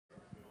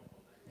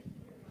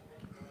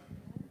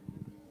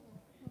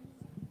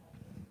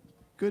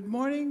Good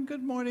morning,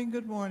 good morning,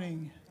 good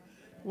morning.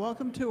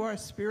 Welcome to our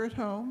Spirit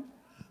Home.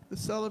 The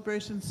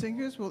Celebration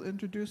Singers will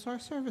introduce our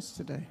service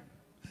today.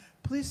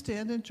 Please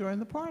stand and join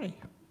the party.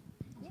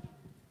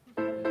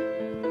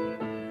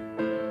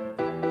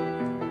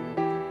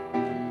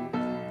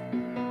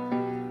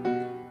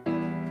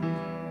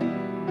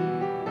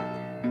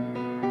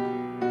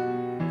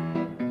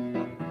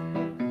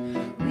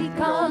 We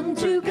come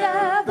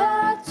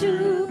together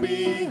to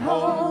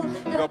behold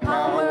the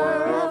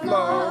power of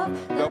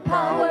love, the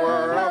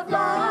power of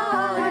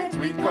light.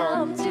 We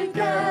come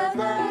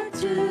together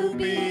to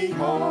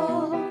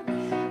behold.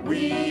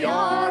 We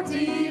are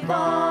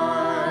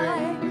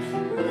divine.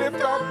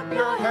 Lift up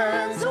your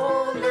hands,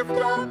 oh, lift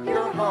up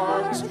your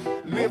hearts.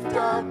 Lift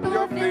up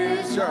your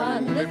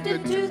vision, lift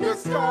it to the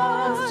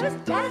stars.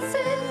 Dance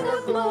in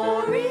the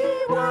glory,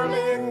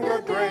 whirling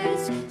the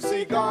grace.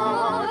 See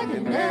God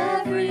in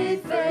every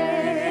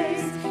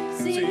face.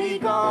 See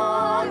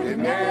God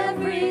in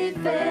every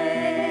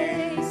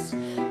face.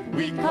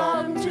 We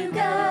come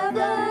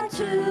together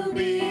to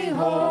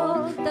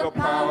behold the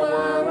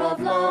power of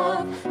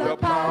love, the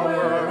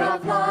power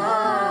of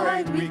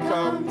light. We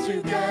come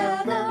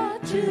together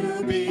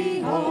to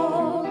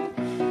behold.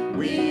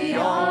 We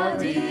are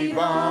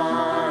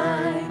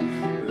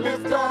divine.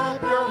 Lift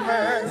up your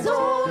hands,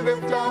 oh,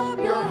 lift up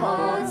your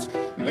hearts.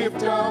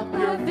 Lift up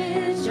your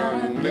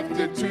vision, lift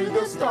it to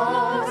the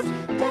stars.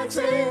 Dance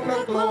in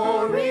the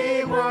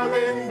glory, whirl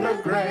in the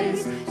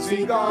grace.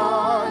 See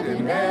God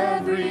in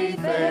every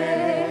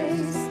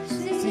face.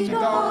 See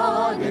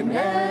God in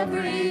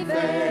every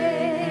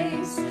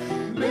face.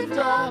 Lift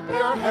up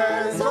your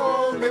hands,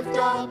 oh, lift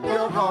up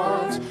your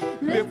hearts.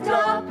 Lift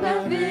up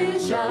your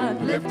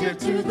vision, lift it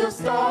to the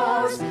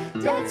stars.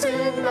 Dance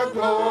in the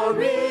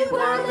glory,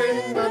 whirl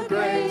in the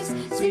grace.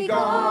 See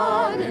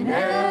God in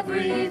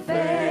every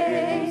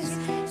face.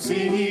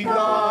 See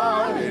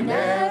God in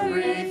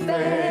every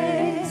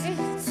face.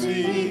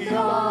 See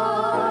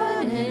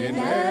God in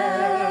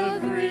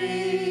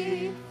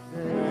every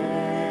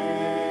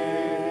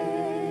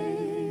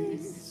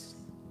face.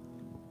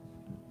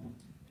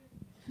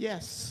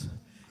 Yes,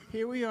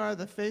 here we are,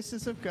 the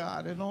faces of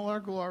God in all our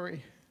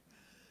glory.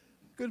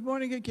 Good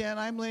morning again.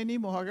 I'm Lainey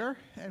Mauger,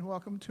 and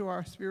welcome to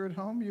our Spirit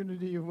Home,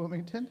 Unity of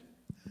Wilmington.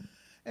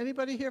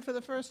 Anybody here for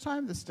the first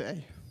time this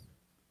day?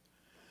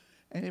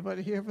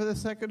 Anybody here for the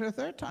second or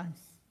third time?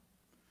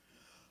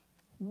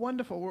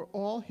 Wonderful. We're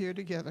all here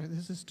together.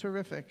 This is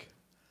terrific.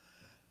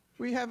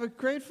 We have a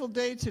grateful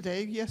day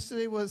today.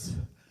 Yesterday was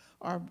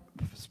our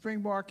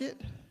spring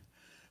market,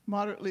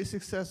 moderately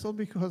successful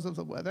because of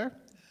the weather.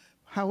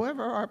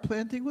 However, our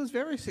planting was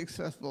very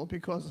successful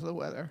because of the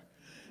weather.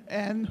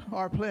 And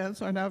our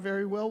plants are now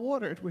very well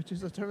watered, which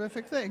is a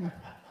terrific thing.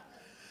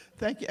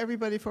 Thank you,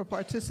 everybody, for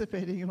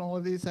participating in all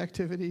of these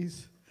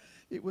activities.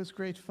 It was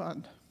great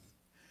fun.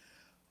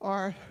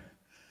 Our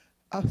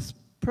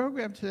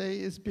program today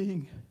is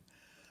being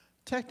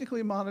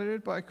technically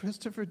monitored by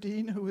Christopher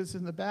Dean, who is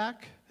in the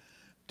back,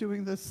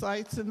 doing the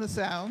sights and the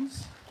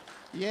sounds.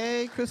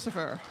 Yay,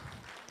 Christopher.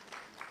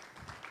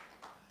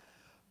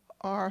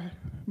 Our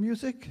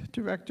music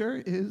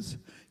director is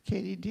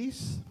Katie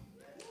Deese.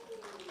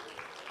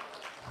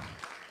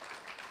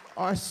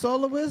 Our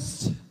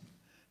soloist,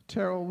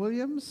 Terrill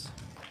Williams.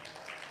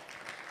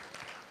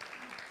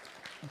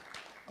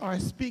 Our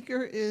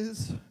speaker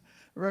is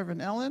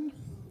Reverend Ellen.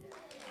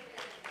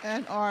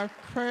 And our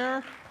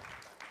prayer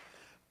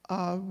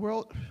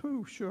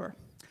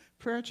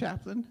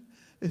chaplain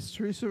is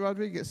Teresa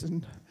Rodriguez,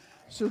 and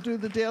she'll do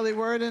the daily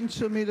word and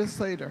she'll meet us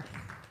later.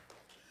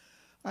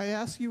 I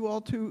ask you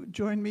all to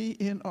join me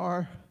in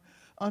our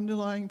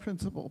underlying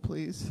principle,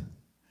 please.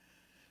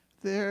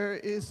 There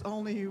is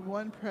only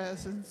one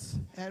presence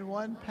and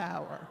one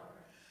power,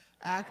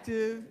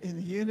 active in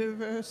the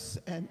universe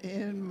and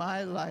in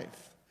my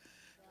life,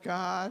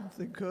 God,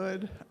 the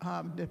good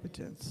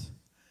omnipotence.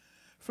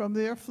 From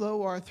there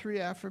flow our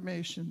three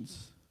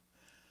affirmations.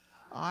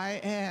 I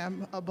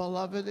am a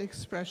beloved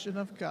expression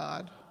of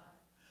God.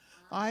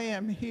 I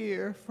am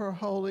here for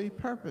holy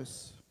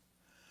purpose.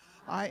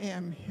 I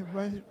am in the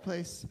right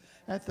place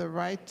at the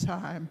right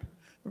time,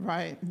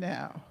 right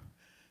now.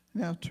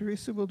 Now,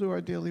 Teresa will do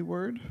our daily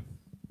word.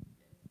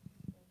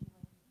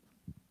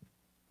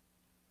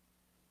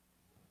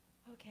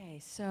 Okay,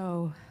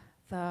 so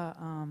the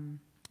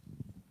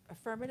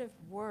affirmative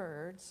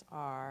words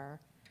are,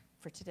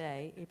 for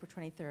today, April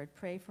 23rd,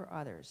 pray for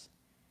others.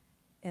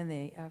 And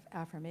the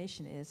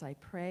affirmation is,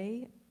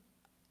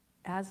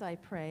 as I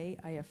pray,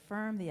 I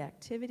affirm the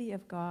activity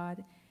of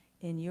God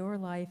in your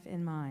life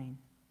and mine.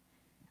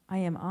 I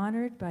am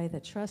honored by the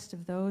trust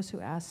of those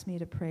who ask me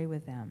to pray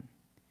with them.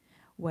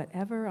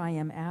 Whatever I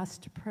am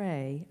asked to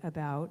pray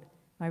about,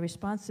 my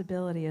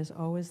responsibility is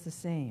always the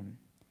same: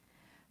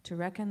 to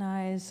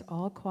recognize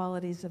all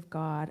qualities of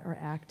God are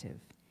active,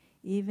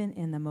 even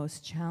in the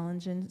most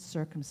challenging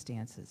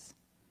circumstances.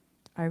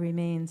 I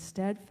remain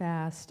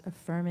steadfast,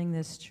 affirming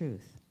this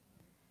truth.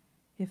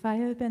 If I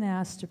have been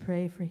asked to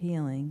pray for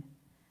healing,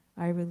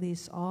 I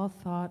release all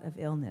thought of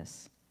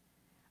illness.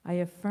 I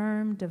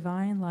affirm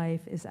divine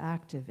life is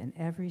active in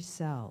every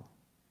cell.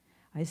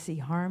 I see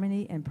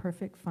harmony and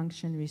perfect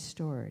function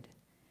restored.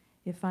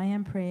 If I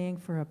am praying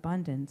for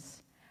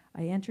abundance,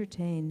 I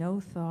entertain no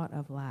thought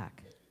of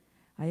lack.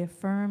 I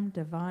affirm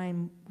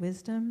divine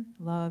wisdom,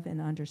 love, and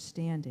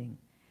understanding,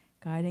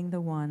 guiding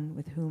the one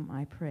with whom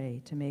I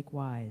pray to make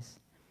wise,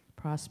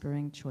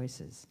 prospering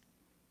choices.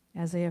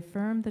 As I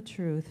affirm the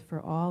truth for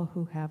all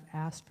who have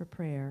asked for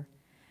prayer,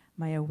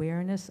 my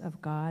awareness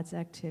of God's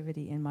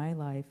activity in my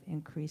life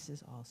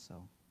increases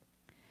also.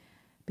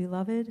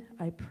 Beloved,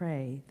 I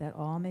pray that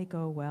all may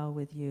go well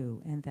with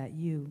you and that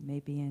you may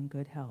be in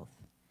good health,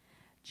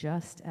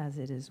 just as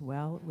it is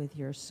well with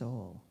your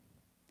soul.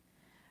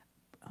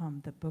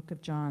 The book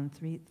of John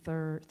 3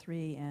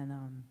 and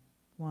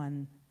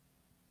 1,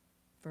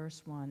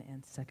 verse 1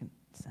 and second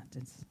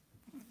sentence.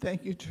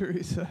 Thank you,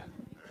 Teresa.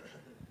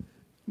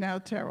 Now,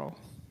 Terrill.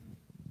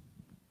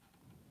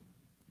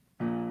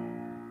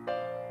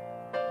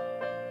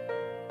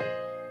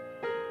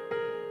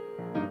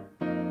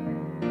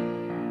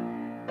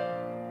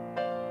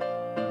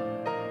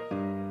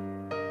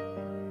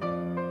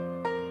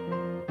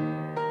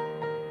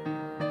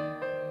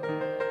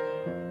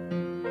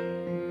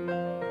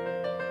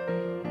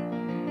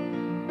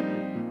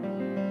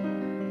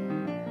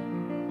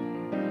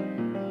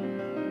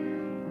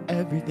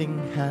 Everything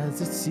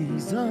has its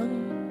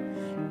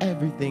season,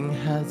 everything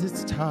has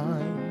its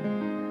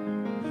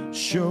time.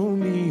 Show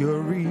me a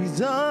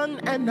reason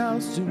and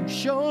I'll soon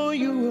show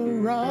you a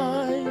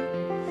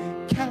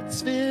rhyme.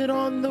 Cats fit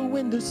on the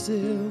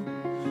windowsill,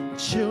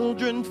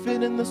 children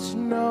fit in the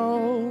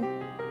snow.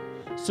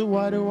 So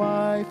why do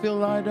I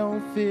feel I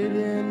don't fit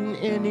in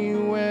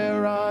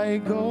anywhere I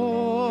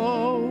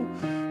go?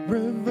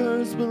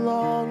 Rivers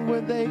belong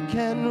where they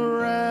can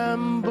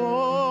ramble.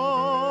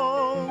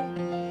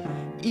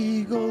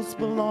 Eagles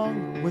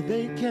belong where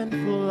they can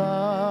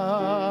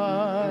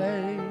fly.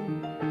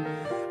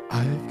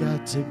 I've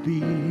got to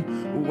be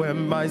where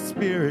my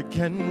spirit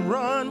can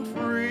run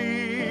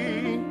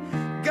free.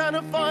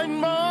 Gotta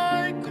find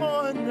my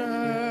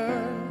corner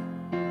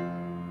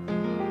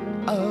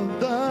of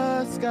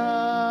the sky.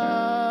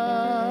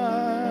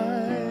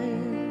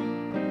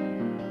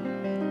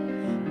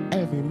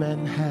 Every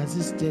man has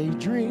his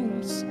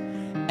daydreams,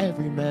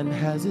 every man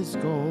has his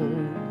goal.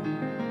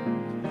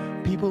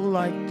 People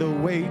like the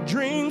way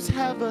dreams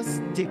have us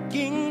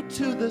sticking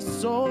to the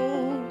soul.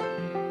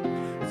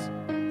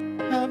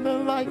 Have the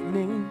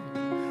lightning,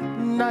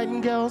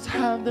 nightingales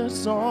have their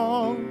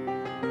song.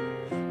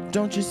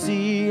 Don't you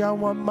see, I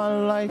want my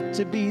life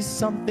to be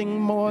something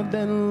more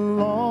than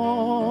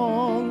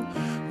long.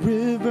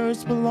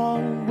 Rivers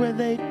belong where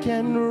they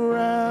can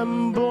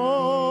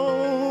ramble.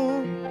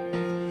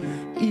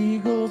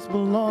 Eagles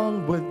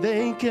belong where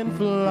they can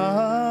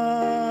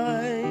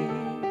fly.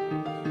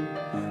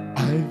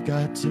 I've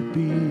got to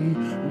be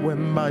where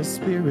my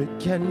spirit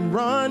can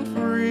run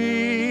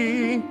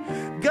free.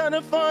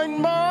 Gotta find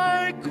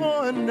my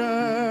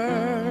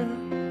corner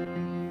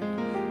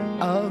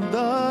of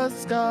the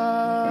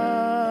sky.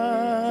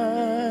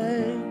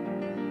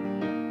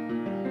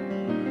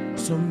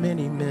 So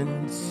many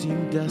men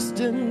seem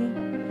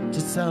destined to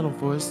settle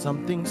for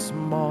something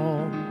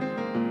small,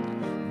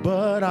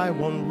 but I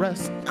won't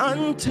rest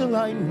until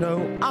I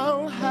know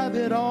I'll have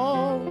it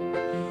all.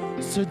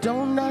 So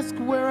don't ask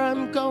where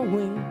I'm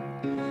going,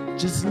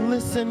 just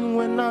listen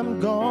when I'm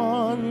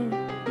gone.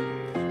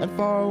 And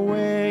far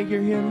away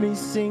you hear me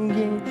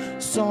singing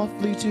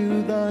softly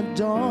to the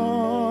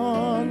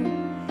dawn.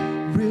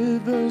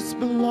 Rivers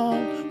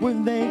belong where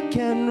they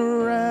can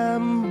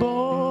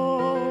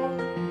ramble.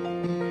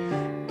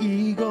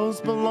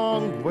 Eagles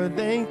belong where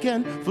they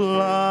can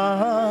fly.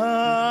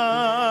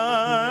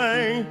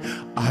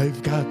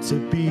 I've got to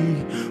be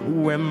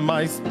where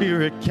my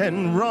spirit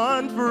can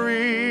run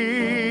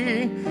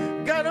free.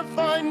 Gotta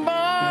find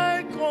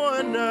my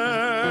corner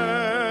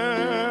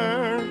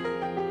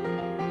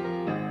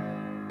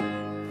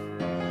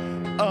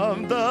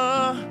of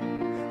the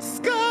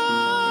sky.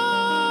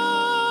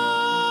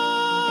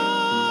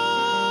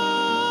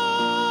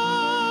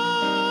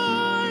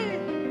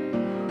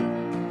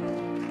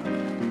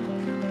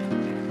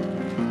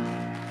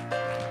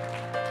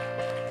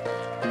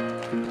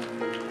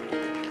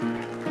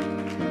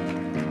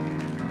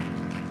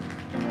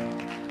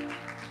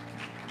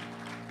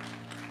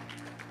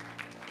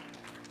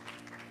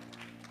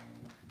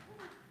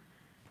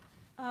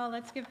 Oh,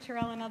 let's give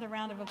Terrill another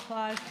round of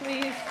applause,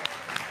 please.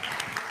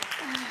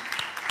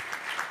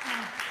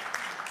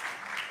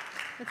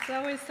 It's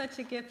always such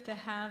a gift to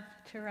have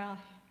Terrill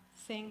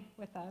sing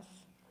with us,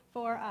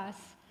 for us,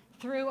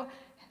 through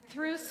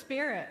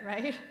spirit,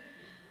 right?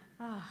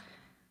 Oh,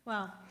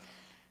 well,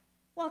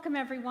 welcome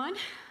everyone.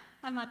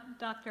 I'm not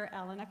Dr.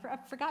 Ellen. I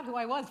forgot who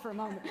I was for a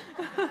moment.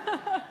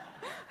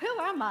 Who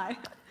am I?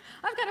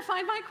 I've got to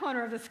find my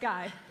corner of the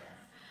sky.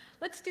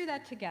 Let's do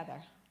that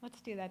together. Let's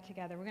do that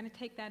together. We're going to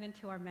take that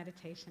into our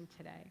meditation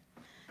today.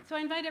 So I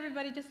invite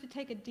everybody just to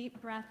take a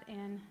deep breath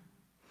in.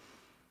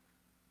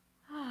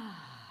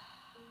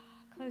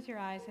 Close your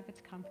eyes if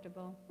it's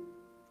comfortable.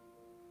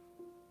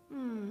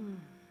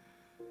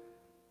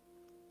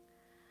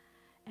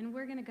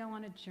 going to go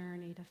on a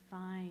journey to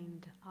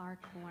find our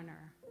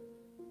corner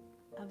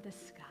of the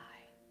sky.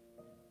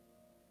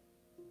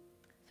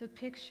 So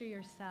picture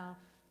yourself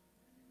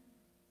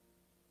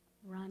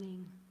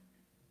running,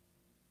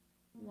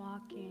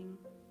 walking,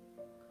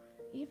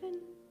 even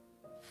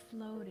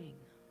floating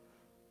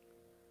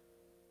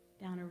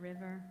down a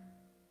river,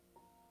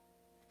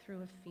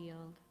 through a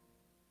field,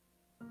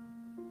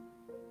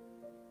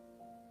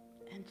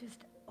 and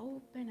just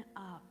open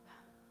up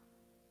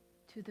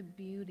to the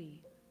beauty,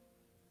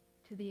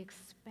 to the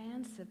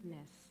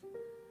expansiveness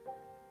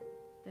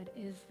that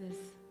is this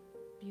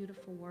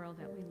beautiful world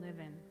that we live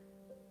in.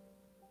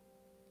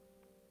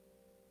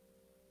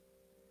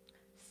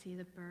 See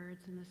the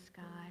birds in the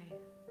sky.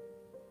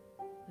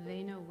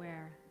 They know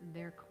where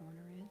their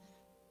corner is.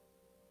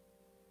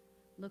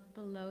 Look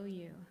below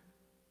you.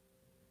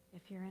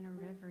 If you're in a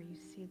river, you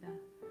see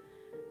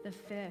the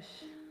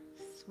fish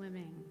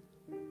swimming,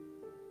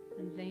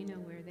 and they know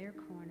where their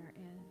corner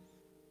is.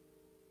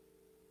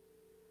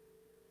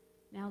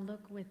 Now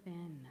look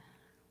within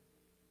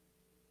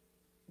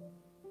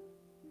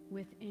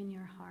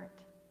your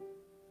heart,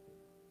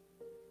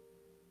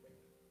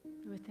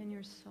 within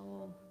your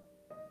soul.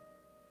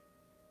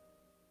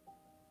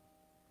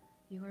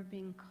 You are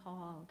being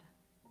called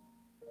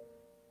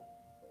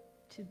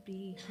to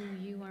be who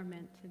you are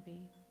meant to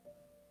be.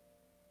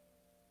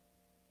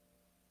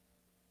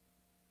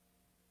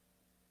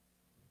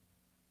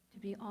 To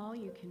be all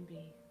you can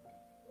be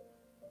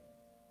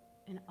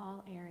in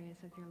all areas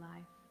of your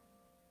life,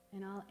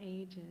 in all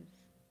ages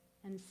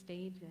and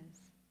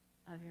stages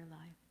of your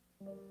life.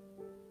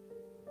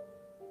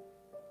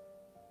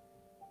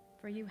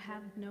 For you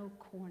have no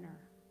corner.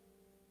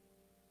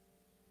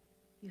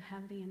 You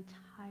have the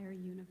entire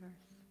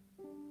universe.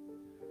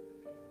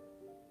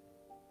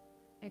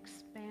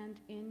 Expand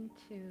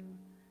into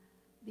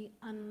the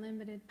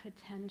unlimited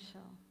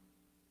potential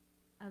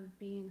of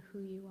being who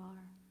you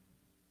are.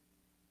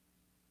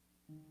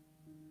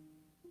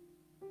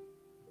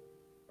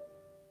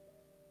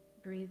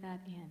 Breathe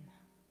that in.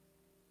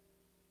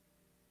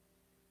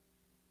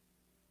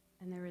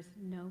 And there is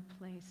no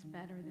place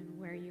better than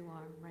where you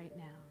are right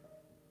now.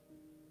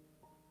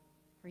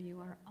 For you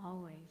are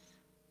always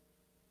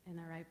in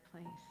the right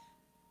place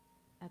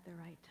at the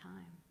right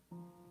time.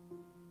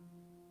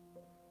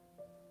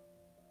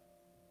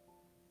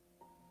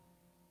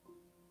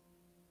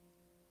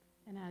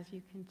 And as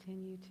you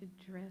continue to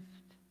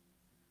drift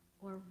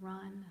or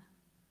run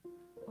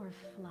or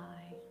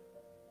fly,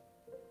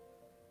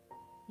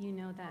 you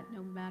know that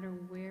no matter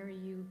where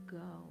you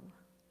go,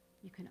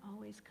 you can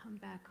always come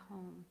back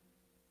home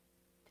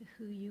to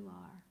who you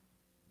are,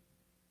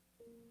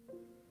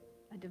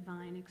 a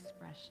divine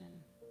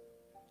expression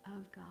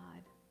of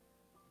God,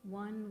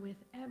 one with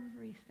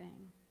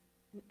everything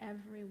and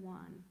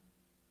everyone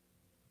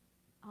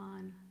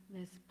on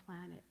this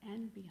planet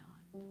and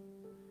beyond.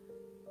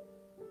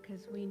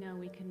 Because we know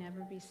we can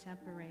never be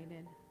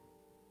separated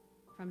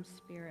from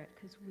spirit,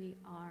 because we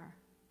are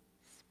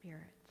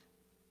spirit.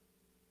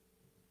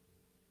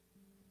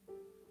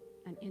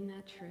 And in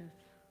that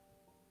truth,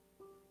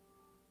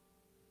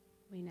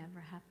 we never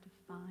have to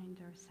find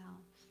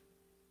ourselves.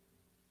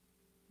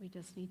 We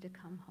just need to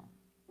come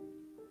home.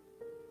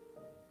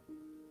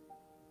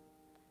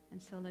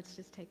 And so let's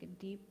just take a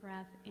deep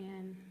breath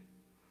in,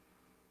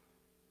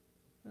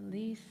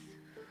 release.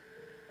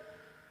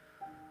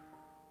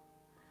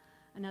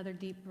 Another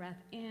deep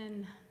breath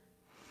in,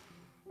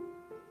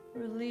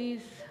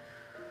 release.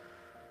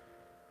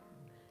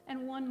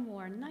 And one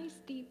more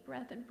nice deep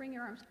breath, and bring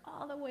your arms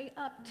all the way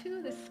up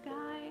to the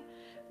sky,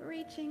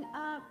 reaching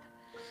up.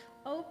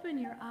 Open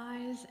your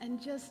eyes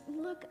and just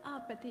look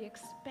up at the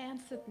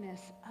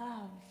expansiveness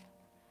of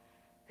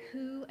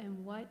who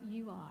and what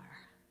you are.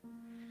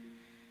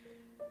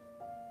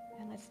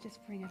 And let's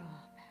just bring it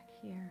all back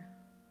here.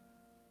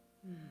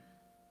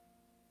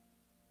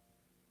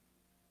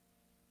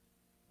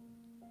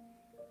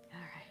 All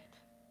right.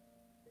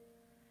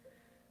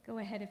 Go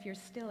ahead, if you're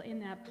still in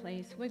that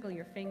place, wiggle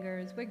your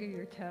fingers, wiggle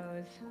your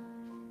toes,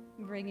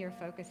 bring your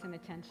focus and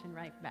attention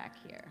right back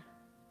here.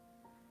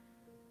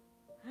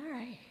 All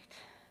right.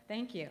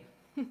 Thank you.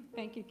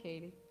 Thank you,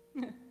 Katie.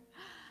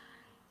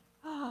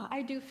 Oh,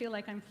 I do feel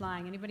like I'm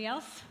flying. Anybody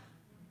else?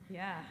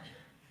 Yeah.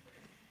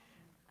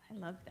 I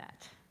love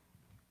that.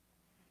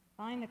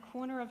 Find the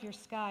corner of your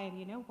sky, and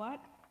you know what?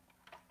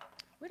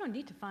 We don't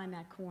need to find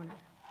that corner,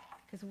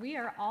 because we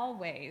are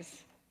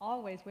always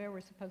where we're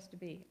supposed to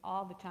be,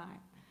 all the time.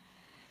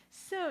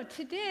 So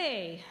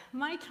today,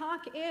 my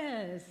talk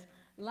is,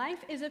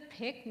 life is a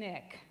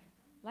picnic.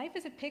 Life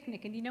is a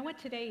picnic, and you know what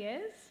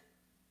today is?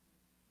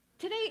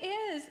 Today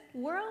is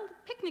World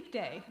Picnic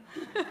Day.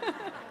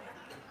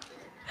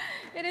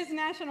 It is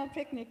National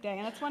Picnic Day,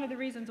 and that's one of the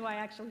reasons why I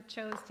actually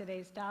chose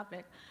today's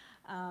topic.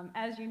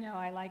 As you know,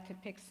 I like to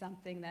pick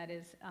something that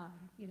is,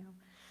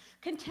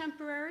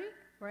 contemporary,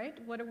 right?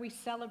 What are we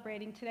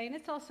celebrating today? And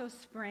it's also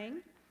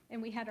spring,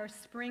 and we had our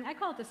spring, I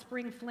call it the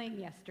spring fling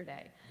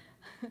yesterday.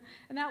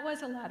 And that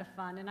was a lot of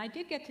fun. And I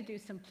did get to do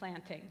some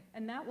planting.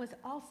 And that was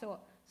also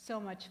so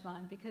much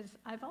fun because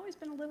I've always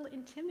been a little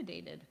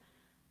intimidated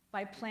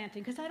by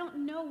planting because I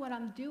don't know what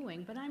I'm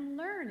doing, but I'm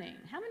learning.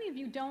 How many of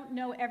you don't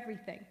know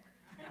everything?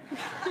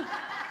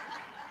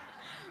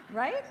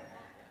 Right?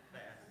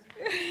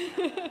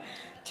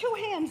 2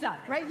 hands up,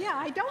 right? Yeah,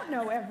 I don't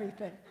know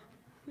everything.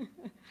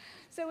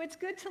 So it's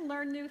good to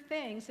learn new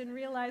things and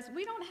realize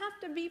we don't have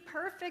to be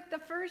perfect the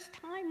first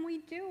time we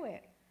do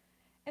it.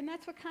 And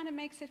that's what kind of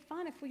makes it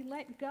fun if we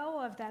let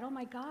go of that, oh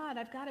my God,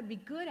 I've got to be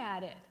good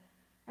at it.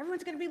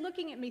 Everyone's going to be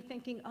looking at me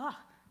thinking, oh,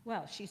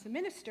 well, she's the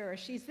minister, or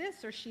she's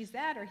this, or she's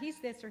that, or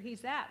he's this, or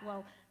he's that.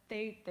 Well,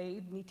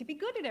 they need to be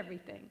good at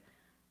everything.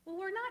 Well,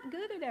 we're not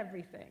good at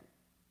everything.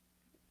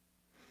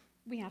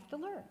 We have to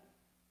learn.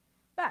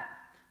 But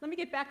let me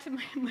get back to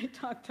my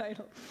talk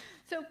title.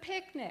 So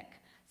picnic.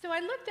 So I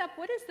looked up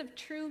what is the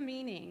true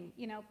meaning,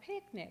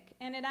 picnic.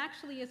 And it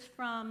actually is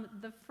from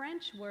the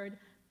French word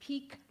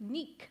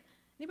pique-nique.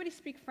 Anybody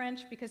speak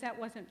French? Because that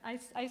wasn't,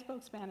 I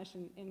spoke Spanish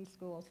in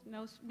schools.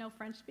 No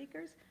French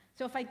speakers?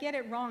 So if I get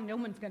it wrong, no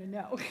one's going to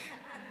know.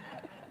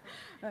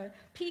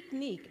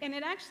 Pique-nique. And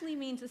it actually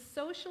means a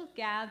social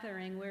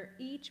gathering where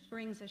each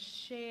brings a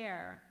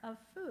share of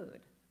food.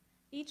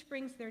 Each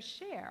brings their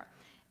share.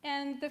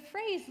 And the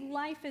phrase,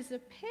 life is a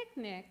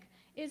picnic,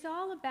 is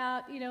all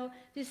about,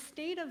 this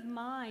state of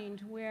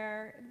mind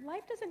where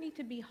life doesn't need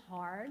to be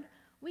hard.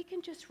 We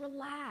can just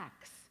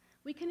relax.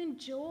 We can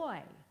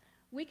enjoy.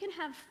 We can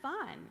have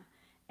fun.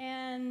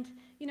 And,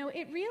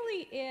 it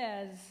really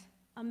is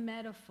a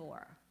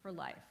metaphor for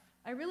life.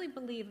 I really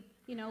believe,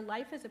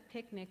 life as a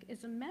picnic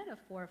is a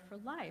metaphor for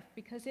life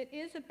because it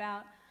is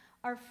about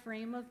our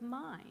frame of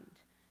mind.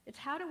 It's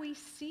how do we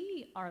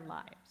see our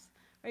lives,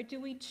 right? Do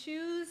we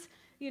choose,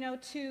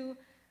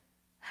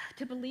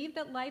 to believe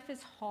that life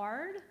is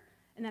hard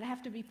and that I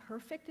have to be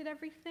perfect at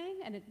everything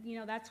and,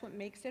 that's what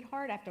makes it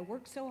hard. I have to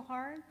work so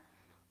hard.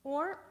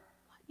 Or,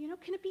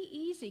 can it be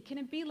easy? Can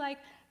it be like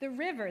the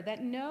river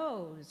that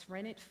knows,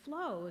 right, it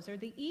flows, or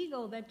the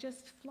eagle that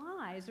just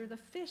flies, or the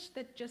fish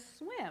that just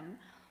swim?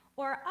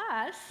 Or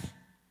us,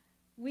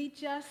 we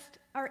just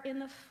are in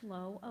the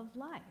flow of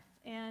life.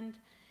 And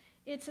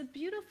it's a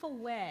beautiful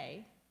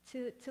way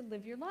to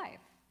live your life.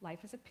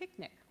 Life is a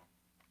picnic.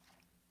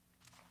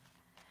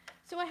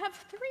 So I have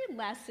 3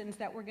 lessons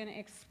that we're going to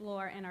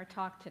explore in our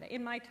talk today,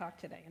 in my talk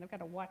today, and I've got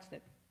to watch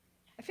it.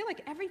 I feel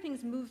like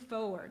everything's moved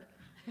forward,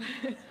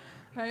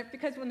 right?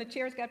 Because when the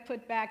chairs got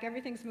put back,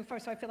 everything's moved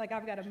forward, so I feel like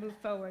I've got to move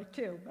forward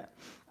too. But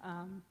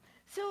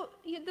so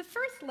the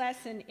first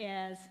lesson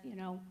is,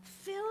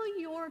 fill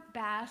your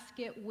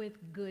basket with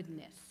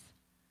goodness.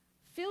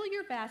 Fill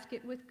your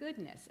basket with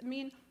goodness. I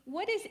mean,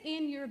 what is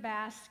in your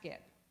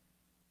basket?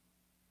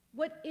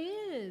 What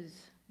is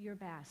your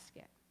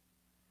basket?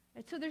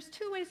 And so there's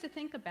 2 ways to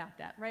think about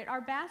that, right? Our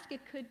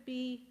basket could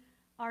be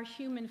our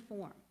human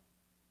form,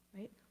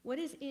 right? What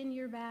is in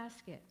your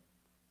basket?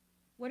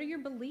 What are your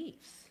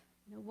beliefs?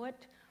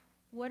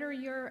 What are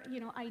your,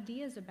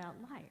 ideas about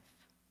life?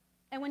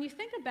 And when you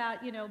think about,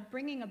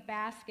 bringing a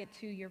basket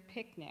to your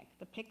picnic,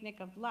 the picnic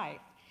of life,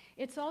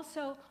 it's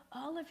also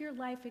all of your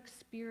life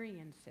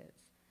experiences.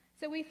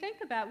 So we think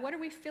about what are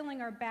we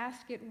filling our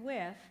basket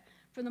with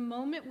from the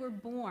moment we're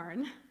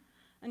born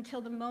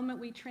until the moment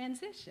we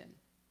transition.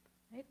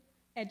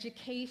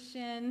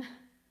 Education,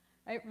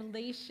 right?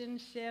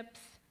 Relationships,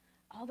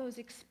 all those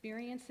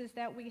experiences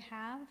that we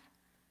have.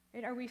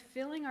 Right? Are we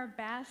filling our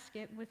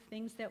basket with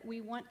things that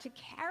we want to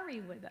carry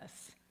with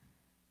us?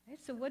 Right?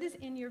 So what is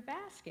in your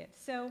basket?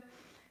 So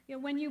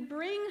when you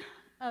bring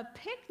a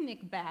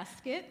picnic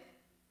basket,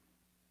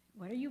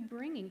 what are you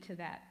bringing to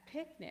that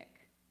picnic?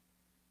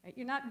 Right?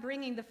 You're not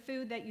bringing the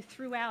food that you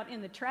threw out in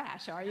the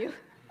trash, are you?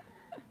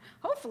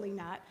 Hopefully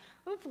not.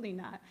 Hopefully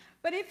not.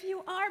 But if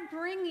you are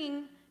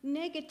bringing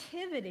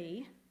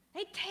negativity,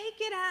 hey, take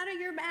it out of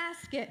your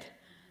basket.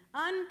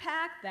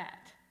 Unpack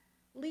that.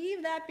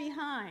 Leave that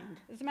behind.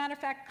 As a matter of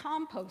fact,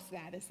 compost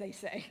that, as they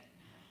say.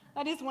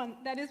 That is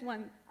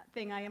one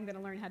thing I am going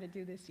to learn how to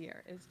do this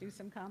year, is do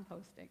some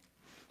composting.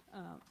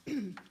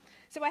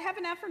 So I have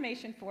an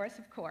affirmation for us,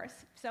 of course.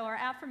 So our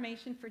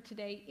affirmation for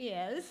today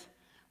is,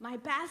 my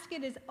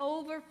basket is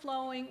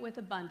overflowing with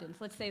abundance.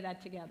 Let's say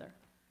that together.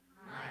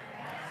 My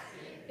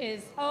basket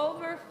is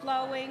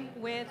overflowing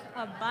with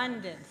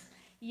abundance.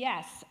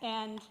 Yes,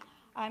 and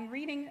I'm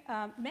reading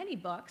many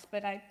books,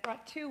 but I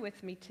brought 2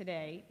 with me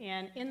today.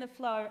 And In the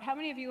Flow, how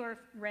many of you have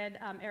read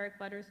Eric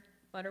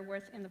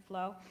Butterworth's In the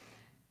Flow?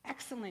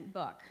 Excellent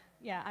book.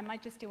 Yeah, I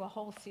might just do a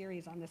whole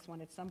series on this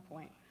one at some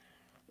point.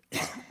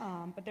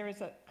 But there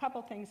is a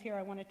couple things here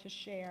I wanted to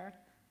share.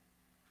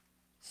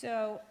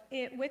 So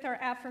with our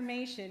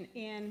affirmation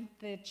in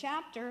the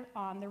chapter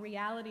on the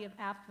reality of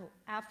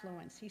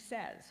affluence, he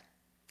says,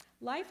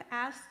 life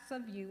asks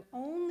of you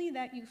only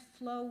that you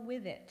flow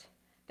with it,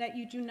 that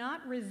you do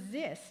not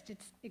resist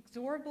its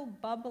inexorable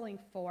bubbling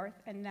forth,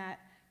 and that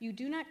you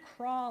do not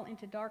crawl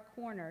into dark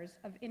corners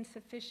of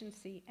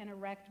insufficiency and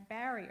erect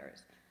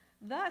barriers.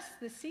 Thus,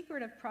 the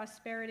secret of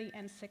prosperity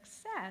and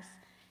success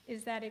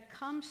is that it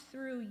comes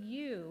through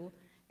you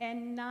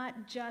and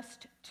not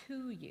just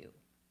to you,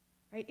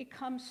 right? It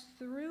comes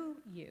through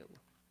you.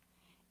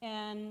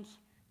 And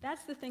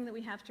that's the thing that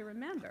we have to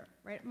remember,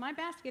 right? My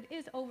basket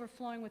is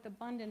overflowing with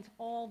abundance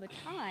all the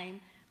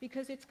time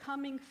because it's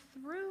coming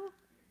through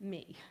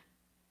me.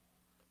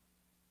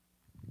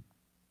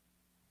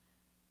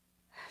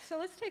 So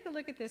let's take a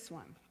look at this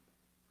one.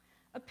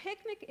 A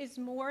picnic is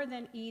more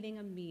than eating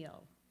a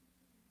meal.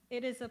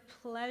 It is a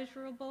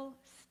pleasurable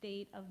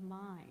state of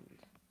mind.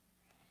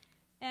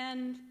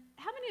 And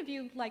how many of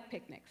you like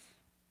picnics?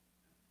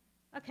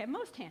 Okay,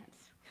 most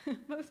hands,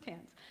 most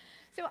hands.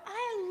 So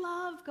I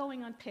love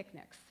going on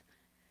picnics.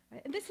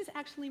 And this is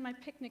actually my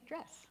picnic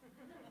dress.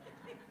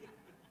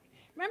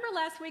 Remember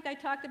last week I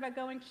talked about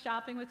going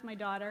shopping with my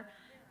daughter,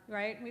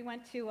 right? We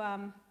went to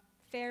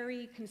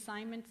Ferry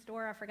Consignment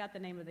Store. I forgot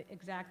the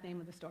exact name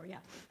of the store, yeah.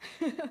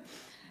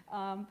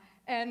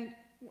 And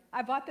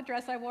I bought the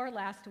dress I wore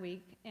last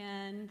week,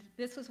 and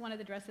this was one of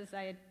the dresses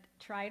I had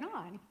tried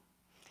on.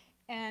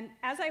 And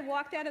as I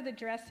walked out of the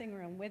dressing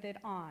room with it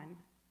on,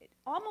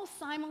 almost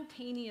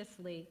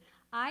simultaneously,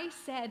 I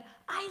said,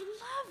 "I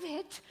love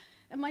it."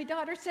 And my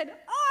daughter said,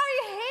 "I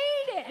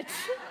hate it."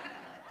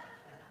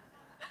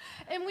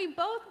 And we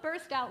both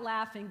burst out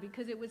laughing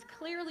because it was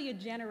clearly a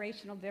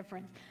generational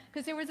difference.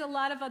 Because there was a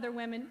lot of other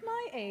women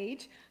my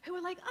age who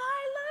were like,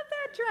 "I love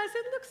that dress.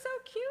 It looks so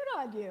cute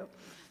on you."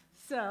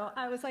 So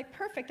I was like,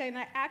 perfect. And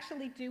I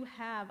actually do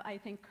have, I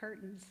think,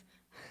 curtains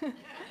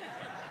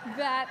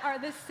that are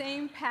the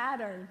same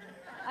pattern.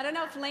 I don't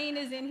know if Lane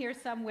is in here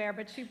somewhere,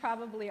 but she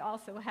probably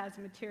also has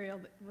material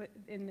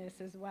in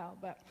this as well.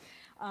 But,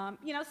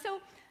 so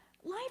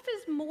life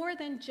is more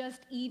than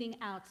just eating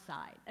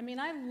outside. I mean,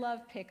 I love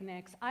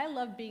picnics. I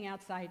love being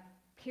outside,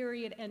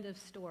 period, end of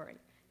story.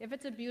 If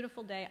it's a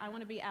beautiful day, I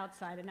want to be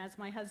outside. And as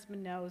my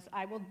husband knows,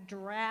 I will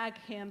drag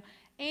him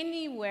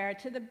anywhere,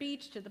 to the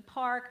beach, to the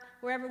park,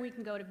 wherever we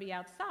can go to be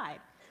outside.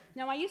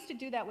 Now, I used to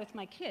do that with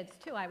my kids,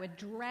 too. I would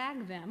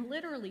drag them,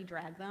 literally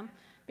drag them,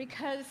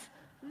 because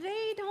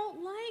they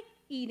don't like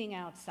eating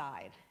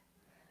outside.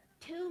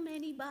 Too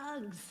many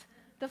bugs.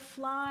 The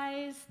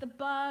flies, the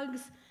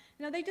bugs,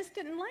 they just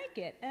didn't like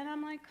it. And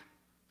I'm like,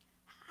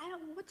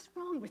 what's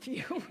wrong with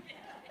you?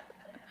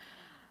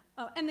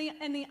 And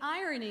the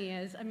irony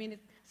is,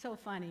 it's so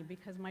funny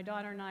because my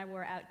daughter and I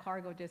were at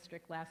Cargo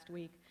District last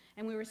week,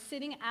 and we were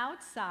sitting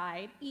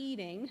outside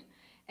eating,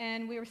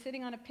 and we were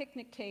sitting on a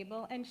picnic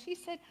table, and she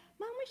said,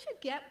 "Mom, we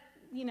should get,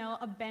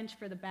 a bench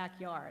for the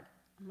backyard."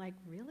 I'm like,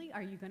 really?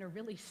 Are you going to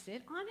really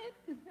sit on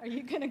it? Are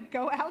you going to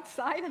go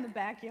outside in the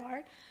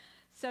backyard?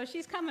 So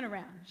she's coming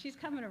around. She's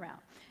coming around.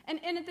 And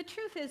the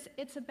truth is,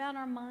 it's about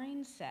our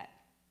mindset,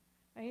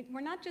 right? We're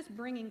not just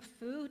bringing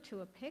food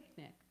to a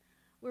picnic.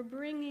 We're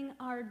bringing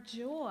our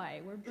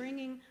joy. We're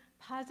bringing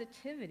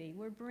positivity.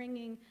 We're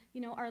bringing,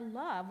 our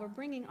love. We're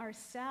bringing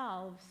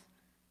ourselves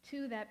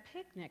to that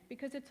picnic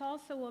because it's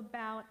also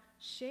about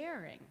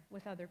sharing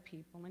with other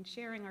people and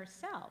sharing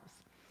ourselves.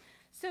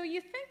 So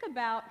you think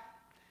about,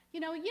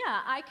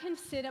 I can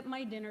sit at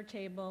my dinner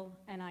table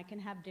and I can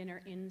have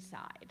dinner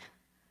inside,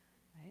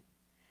 right?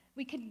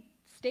 We can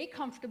stay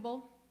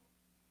comfortable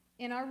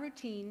in our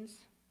routines,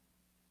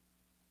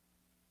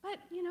 but,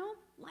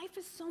 life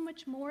is so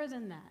much more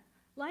than that.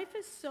 Life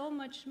is so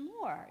much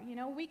more.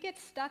 We get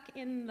stuck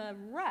in the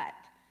rut,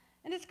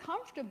 and it's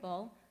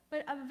comfortable,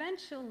 but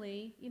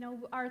eventually,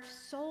 our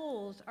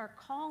souls are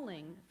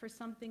calling for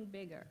something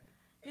bigger.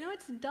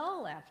 It's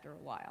dull after a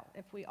while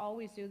if we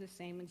always do the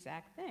same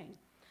exact thing.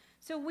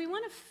 So we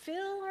want to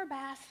fill our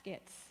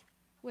baskets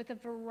with a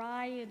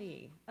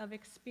variety of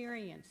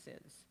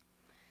experiences.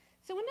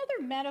 So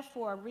another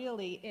metaphor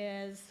really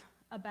is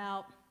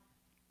about,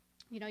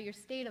 your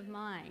state of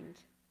mind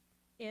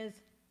is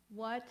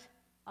what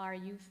are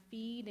you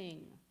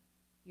feeding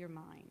your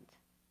mind?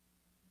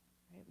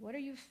 Right? What are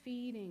you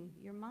feeding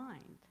your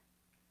mind?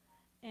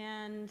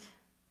 And,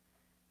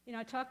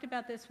 I talked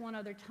about this one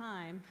other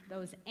time,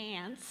 those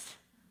ants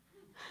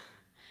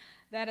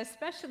that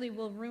especially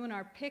will ruin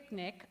our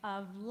picnic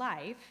of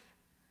life,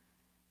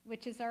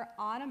 which is our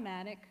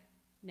automatic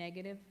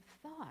negative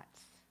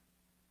thoughts.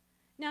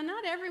 Now,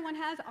 not everyone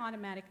has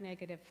automatic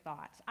negative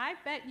thoughts. I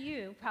bet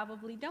you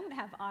probably don't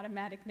have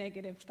automatic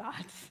negative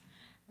thoughts,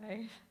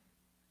 right?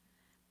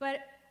 But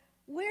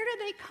where do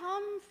they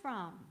come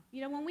from?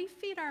 When we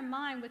feed our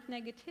mind with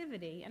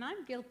negativity, and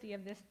I'm guilty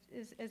of this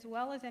as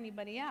well as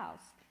anybody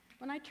else,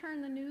 when I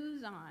turn the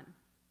news on,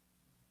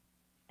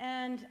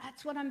 and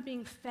that's what I'm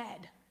being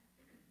fed,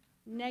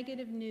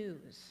 negative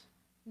news.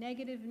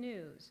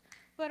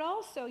 But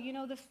also,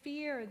 the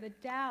fear, the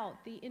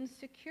doubt, the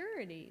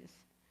insecurities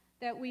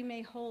that we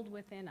may hold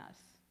within us.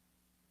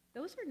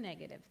 Those are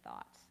negative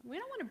thoughts. We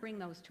don't want to bring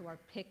those to our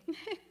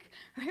picnic,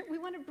 right? We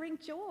want to bring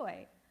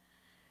joy.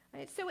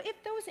 Right? So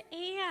if those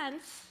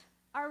ants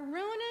are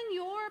ruining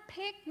your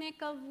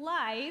picnic of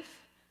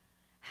life,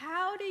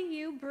 how do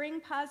you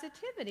bring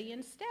positivity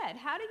instead?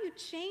 How do you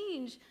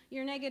change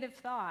your negative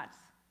thoughts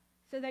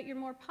so that you're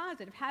more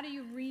positive? How do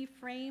you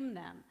reframe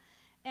them?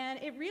 And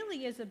it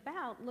really is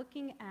about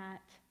looking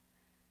at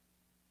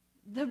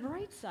the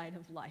bright side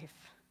of life.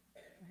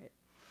 Right?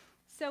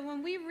 So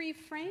when we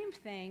reframe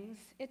things,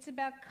 it's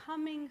about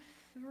coming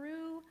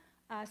through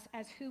us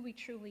as who we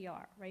truly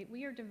are, right?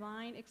 We are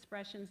divine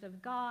expressions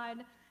of God.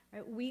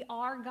 Right? We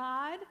are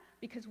God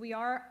because we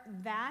are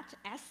that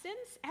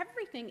essence.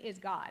 Everything is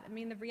God. I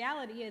mean, the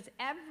reality is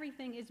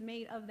everything is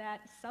made of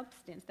that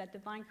substance, that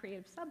divine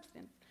creative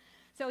substance.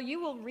 So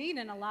you will read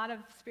in a lot of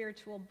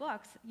spiritual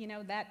books,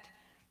 that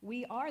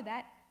we are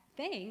that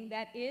thing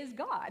that is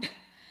God.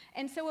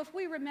 And so if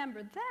we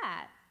remember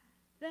that,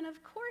 then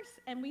of course,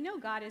 and we know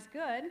God is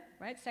good,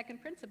 right?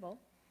 Second principle,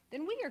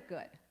 then we are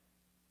good.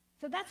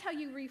 So that's how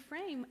you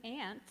reframe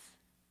ants.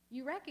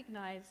 You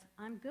recognize,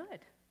 I'm good.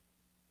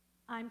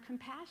 I'm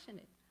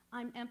compassionate.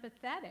 I'm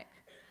empathetic,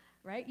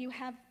 right? You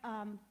have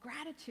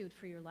gratitude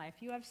for your life.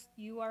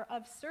 You are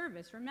of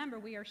service. Remember,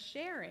 we are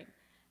sharing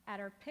at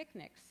our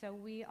picnics, so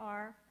we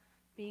are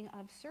being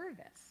of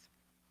service.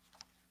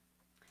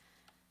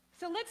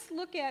 So let's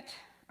look at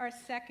our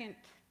second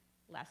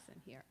lesson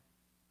here,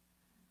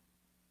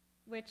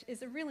 which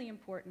is a really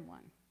important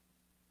one,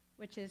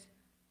 which is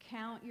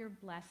count your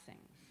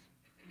blessings.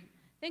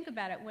 Think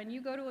about it. When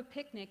you go to a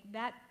picnic,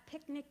 that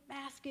picnic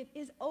basket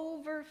is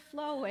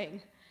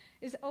overflowing,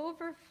 So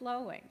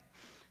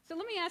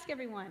let me ask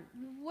everyone,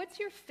 what's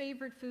your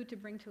favorite food to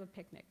bring to a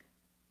picnic?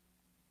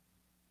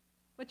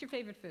 What's your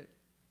favorite food?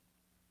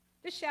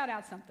 Just shout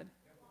out something.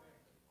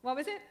 What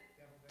was it?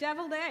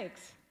 Deviled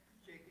eggs.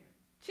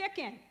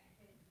 Chicken.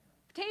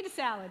 Potato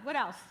salad. What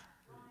else?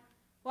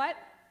 What?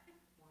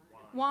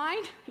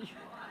 Wine?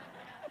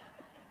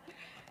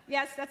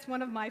 Yes, that's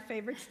one of my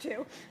favorites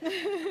too.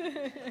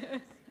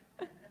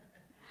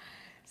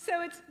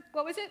 So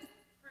what was it?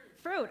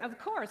 Fruit, of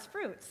course,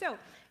 fruit. So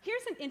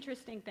here's an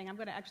interesting thing. I'm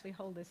going to actually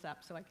hold this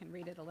up so I can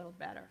read it a little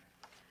better.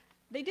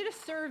 They did a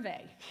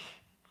survey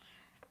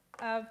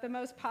of the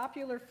most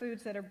popular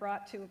foods that are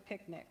brought to a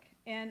picnic.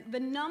 And the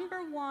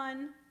number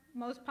one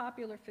most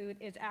popular food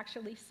is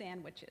actually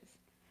sandwiches.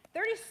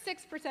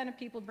 36% of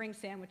people bring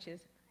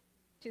sandwiches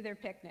to their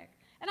picnic.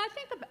 And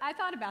I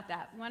thought about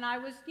that when I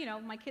was,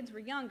 my kids were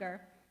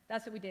younger.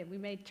 That's what we did. We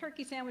made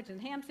turkey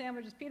sandwiches, ham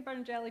sandwiches, peanut butter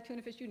and jelly,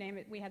 tuna fish, you name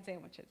it, we had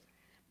sandwiches.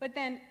 But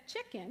then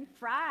chicken,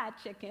 fried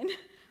chicken,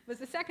 was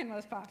the second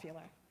most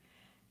popular.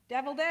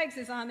 Deviled eggs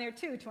is on there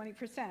too,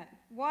 20%.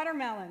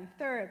 Watermelon,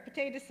 third.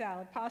 Potato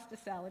salad, pasta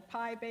salad,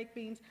 pie, baked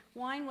beans.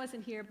 Wine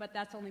wasn't here, but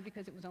that's only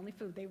because it was only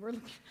food. They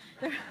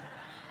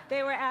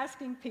were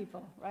asking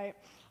people, right?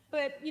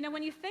 But,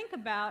 when you think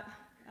about,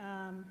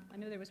 I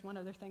know there was one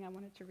other thing I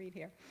wanted to read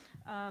here.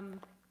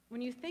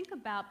 When you think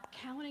about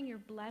counting your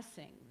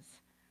blessings,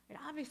 right,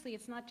 obviously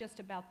it's not just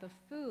about the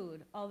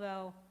food,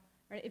 although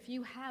right, if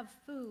you have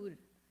food,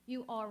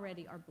 you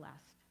already are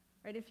blessed.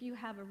 Right? If you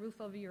have a roof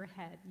over your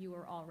head, you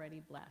are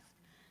already blessed.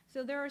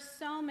 So there are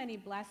so many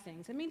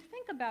blessings. I mean,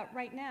 think about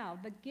right now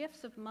the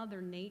gifts of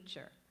Mother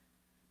Nature,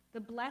 the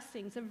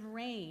blessings of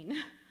rain,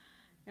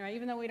 right,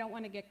 even though we don't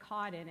want to get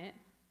caught in it,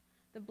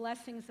 the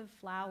blessings of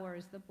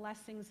flowers, the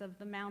blessings of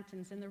the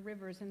mountains and the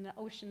rivers and the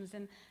oceans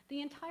and the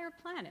entire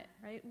planet,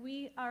 right?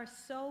 We are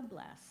so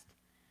blessed.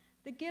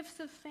 The gifts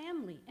of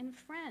family and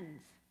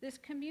friends, this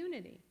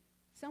community,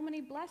 so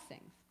many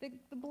blessings.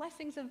 The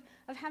blessings of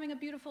having a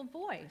beautiful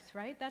voice,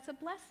 right? That's a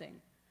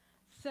blessing.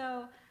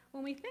 So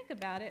when we think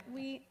about it,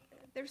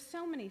 there's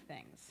so many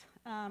things.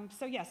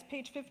 So yes,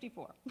 page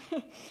 54.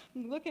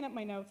 I'm looking at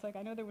my notes,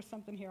 I know there was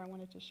something here I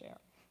wanted to share.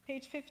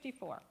 Page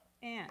 54,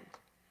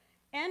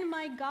 and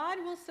my God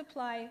will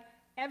supply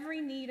every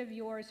need of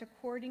yours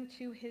according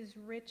to his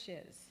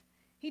riches.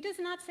 He does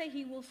not say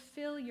he will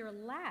fill your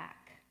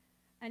lack.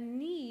 A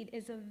need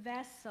is a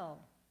vessel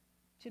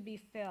to be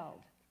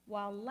filled,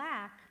 while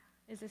lack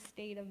is a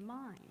state of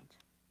mind.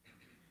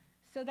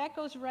 So that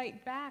goes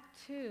right back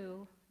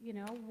to,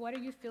 what are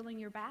you filling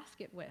your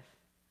basket with?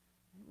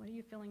 What are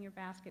you filling your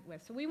basket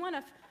with? So we want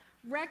to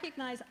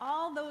recognize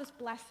all those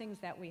blessings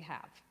that we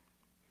have.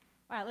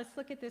 All right, let's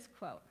look at this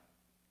quote.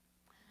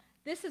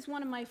 This is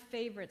one of my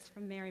favorites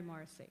from Mary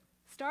Morrissey.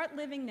 Start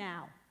living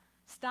now.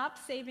 Stop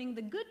saving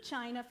the good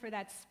china for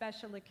that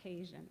special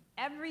occasion.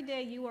 Every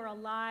day you are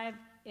alive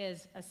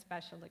is a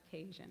special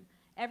occasion.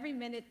 Every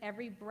minute,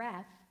 every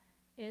breath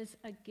is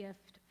a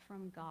gift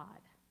from God.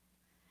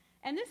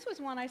 And this was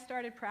one I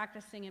started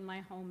practicing in my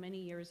home many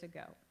years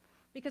ago,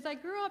 because I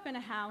grew up in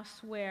a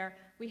house where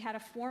we had a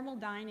formal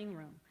dining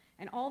room,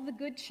 and all the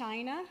good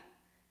china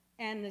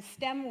and the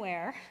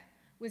stemware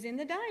was in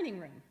the dining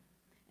room.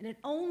 And it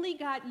only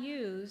got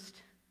used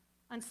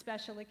on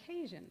special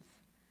occasions,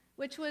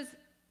 which was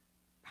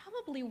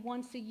probably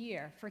once a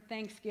year for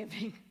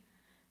Thanksgiving.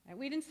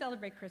 We didn't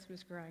celebrate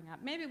Christmas growing up.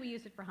 Maybe we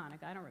used it for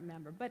Hanukkah, I don't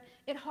remember, but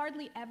it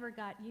hardly ever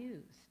got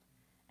used.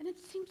 And it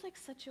seems like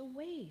such a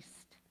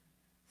waste.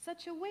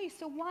 Such a waste.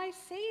 So why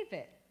save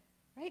it?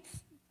 Right?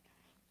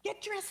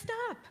 Get dressed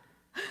up.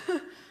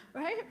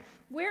 Right?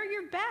 Wear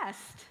your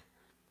best.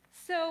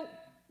 So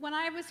when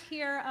I was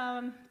here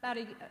I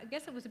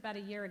guess it was about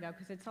a year ago,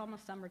 because it's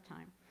almost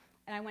summertime,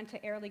 and I went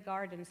to Early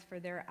Gardens for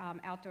their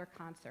outdoor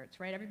concerts,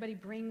 right? Everybody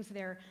brings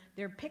their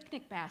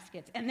picnic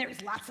baskets, and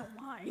there's lots of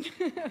wine.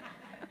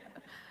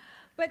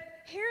 But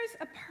here's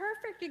a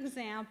perfect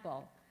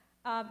example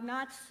of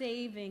not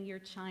saving your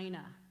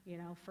china,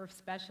 for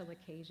special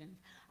occasions.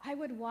 I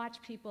would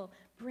watch people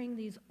bring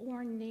these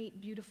ornate,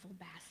 beautiful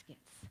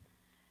baskets,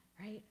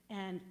 right?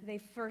 And they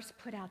first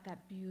put out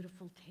that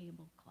beautiful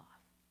tablecloth,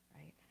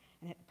 right?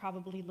 And it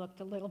probably looked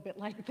a little bit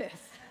like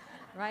this,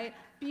 right?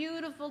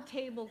 Beautiful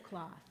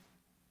tablecloth.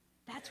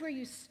 That's where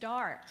you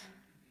start.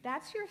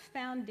 That's your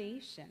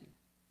foundation.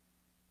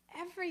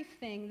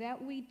 Everything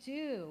that we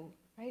do,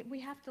 right? We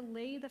have to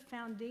lay the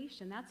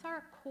foundation. That's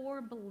our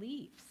core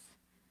beliefs.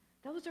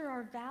 Those are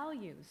our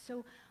values.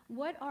 So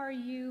what are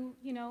you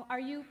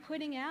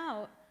putting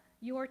out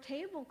your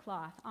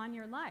tablecloth on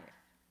your life?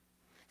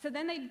 So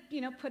then they,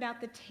 put out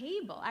the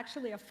table,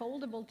 actually a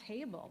foldable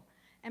table,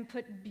 and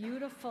put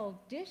beautiful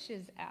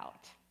dishes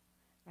out,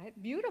 right?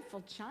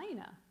 Beautiful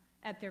china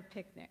at their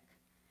picnic.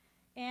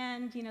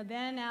 And,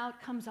 then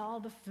out comes all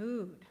the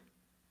food.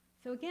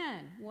 So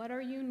again, what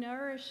are you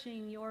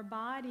nourishing your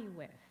body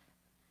with?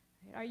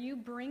 Are you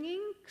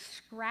bringing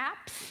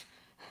scraps?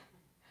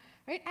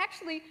 Right?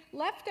 Actually,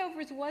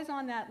 leftovers was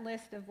on that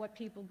list of what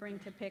people bring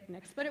to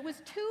picnics, but it was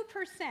 2%.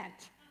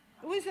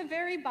 It was the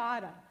very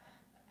bottom.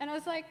 And I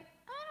was like,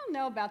 I don't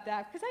know about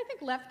that, because I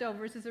think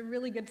leftovers is a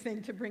really good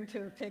thing to bring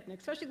to a picnic,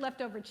 especially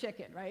leftover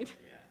chicken, right?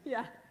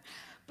 Yeah.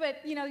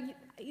 But,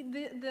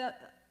 the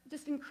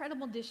just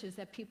incredible dishes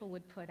that people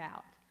would put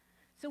out.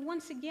 So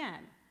once again,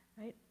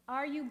 right,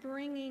 are you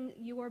bringing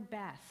your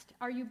best?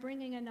 Are you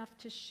bringing enough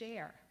to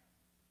share?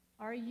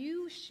 Are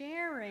you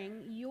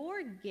sharing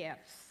your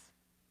gifts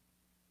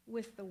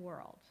with the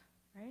world,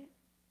 right?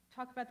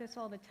 Talk about this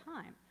all the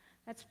time.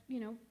 That's,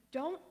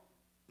 don't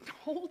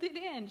hold it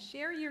in.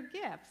 Share your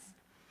gifts.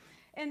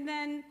 And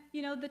then,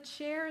 the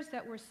chairs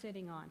that we're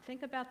sitting on,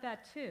 think about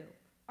that too.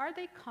 Are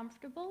they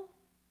comfortable?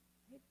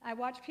 I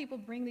watch people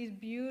bring these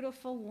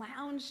beautiful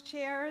lounge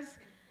chairs,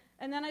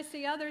 and then I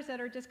see others that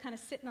are just kind of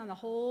sitting on the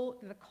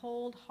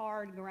cold,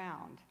 hard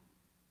ground.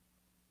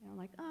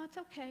 Like, oh, it's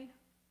okay.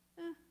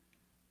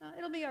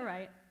 It'll be all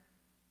right.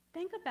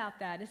 Think about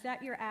that. Is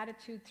that your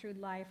attitude through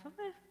life?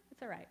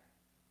 It's all right.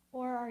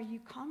 Or are you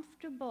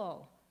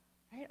comfortable?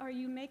 Right? Are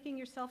you making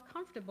yourself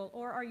comfortable,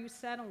 or are you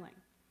settling?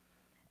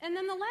 And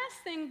then the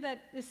last thing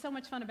that is so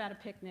much fun about a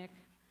picnic,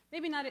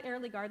 maybe not at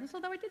Early Gardens,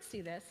 although I did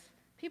see this,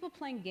 people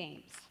playing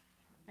games.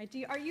 Right?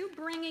 Are you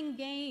bringing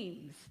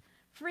games?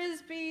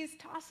 Frisbees,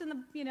 tossing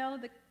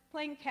the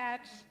playing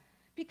catch,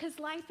 because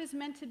life is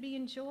meant to be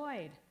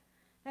enjoyed.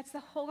 That's the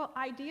whole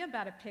idea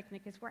about a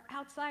picnic, is we're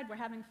outside, we're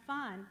having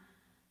fun,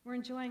 we're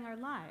enjoying our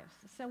lives.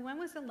 So when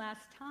was the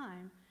last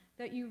time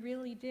that you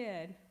really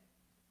did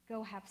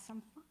go have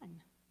some fun?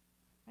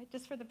 Right?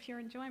 Just for the pure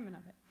enjoyment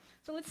of it.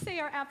 So let's say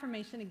our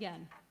affirmation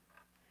again.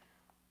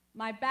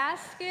 My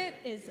basket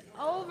is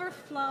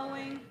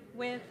overflowing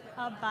with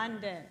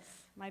abundance.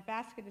 My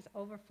basket is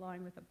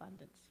overflowing with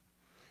abundance.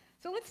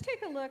 So let's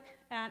take a look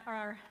at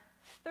our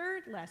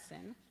third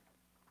lesson,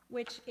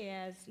 which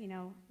is,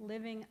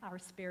 living our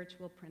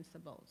spiritual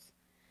principles.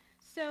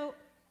 So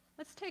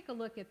let's take a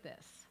look at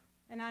this.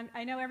 And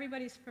I know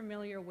everybody's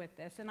familiar with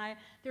this, and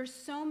there's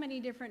so many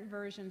different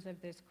versions of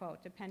this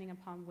quote, depending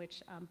upon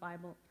which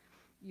Bible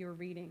you're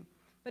reading.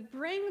 But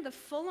bring the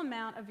full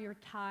amount of your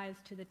tithes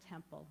to the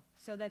temple,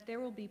 so that there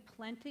will be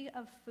plenty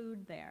of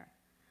food there.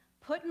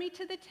 Put me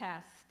to the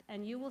test,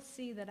 and you will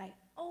see that I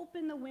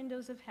open the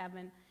windows of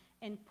heaven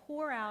and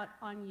pour out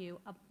on you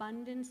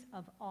abundance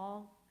of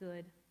all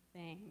good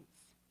things.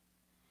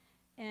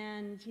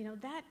 And,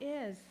 that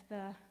is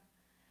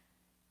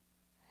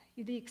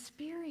the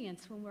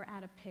experience when we're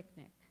at a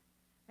picnic.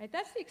 Right?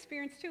 That's the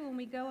experience, too, when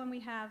we go and we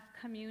have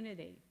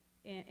community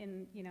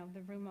in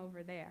the room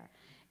over there.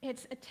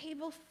 It's a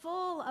table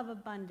full of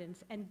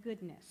abundance and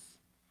goodness.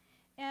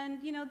 And,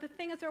 the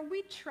thing is, are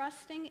we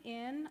trusting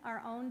in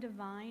our own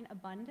divine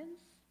abundance?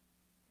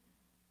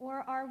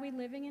 Or are we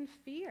living in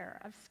fear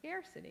of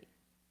scarcity?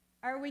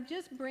 Are we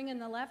just bringing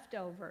the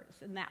leftovers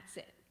and that's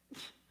it?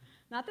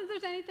 Not that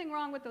there's anything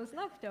wrong with those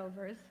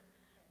leftovers,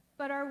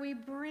 but are we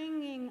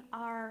bringing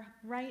our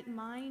right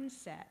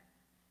mindset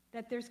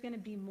that there's going to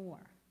be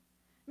more?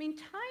 I mean,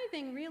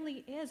 tithing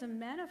really is a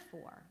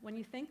metaphor, when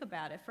you think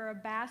about it, for a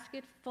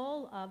basket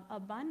full of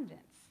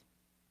abundance.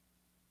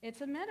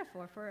 It's a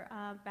metaphor for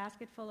a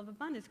basket full of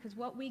abundance, because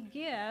what we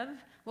give,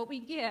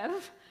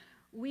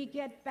 we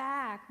get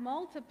back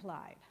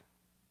multiplied.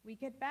 We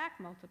get back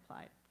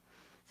multiplied.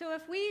 So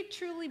if we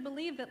truly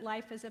believe that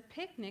life is a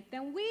picnic,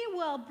 then we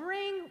will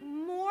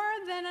bring more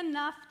than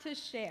enough to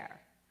share.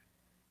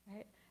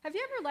 Right? Have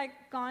you ever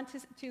gone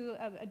to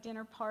a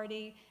dinner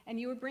party and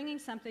you were bringing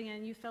something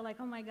and you felt like,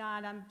 oh my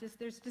God,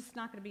 there's just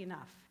not going to be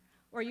enough?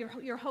 Or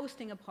you're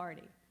hosting a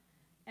party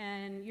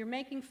and you're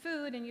making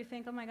food and you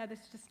think, oh my God, this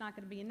is just not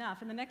going to be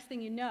enough. And the next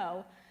thing you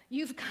know,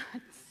 you've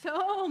got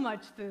so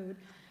much food,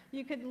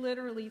 you could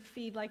literally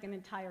feed like an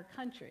entire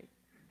country.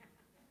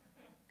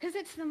 Because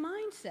it's the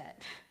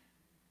mindset.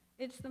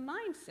 It's the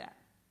mindset.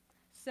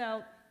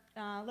 So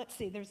let's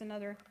see, there's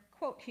another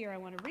quote here I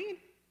want to read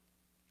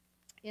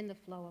in the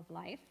flow of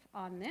life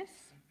on this.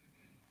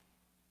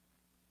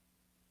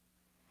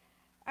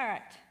 All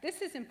right,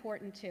 this is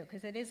important too,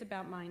 because it is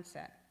about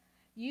mindset.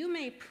 You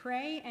may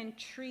pray and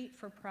treat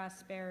for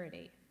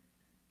prosperity,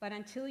 but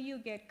until you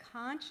get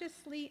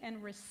consciously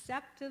and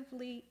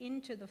receptively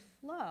into the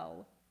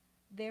flow,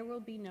 there will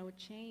be no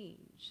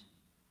change.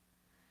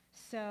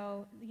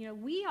 So,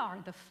 we are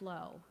the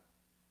flow,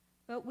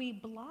 but we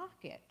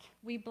block it.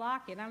 We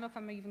block it. I don't know if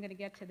I'm even going to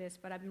get to this,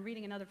 but I've been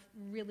reading another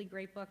really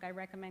great book I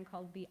recommend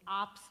called The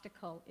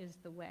Obstacle is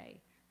the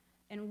Way.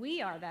 And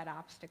we are that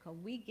obstacle.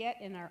 We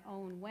get in our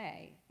own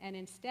way, and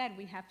instead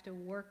we have to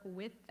work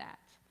with that.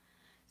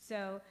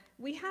 So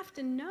we have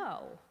to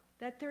know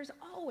that there's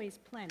always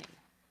plenty.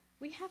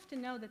 We have to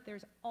know that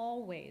there's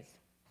always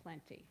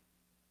plenty.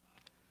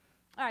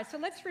 All right, so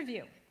let's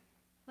review.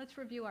 Let's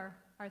review our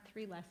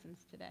 3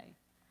 lessons today.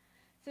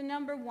 So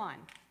number 1,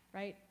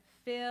 right?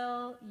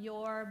 Fill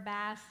your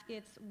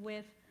baskets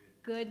with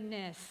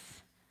goodness.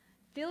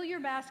 Fill your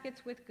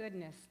baskets with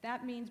goodness.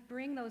 That means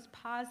bring those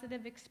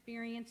positive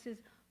experiences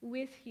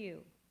with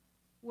you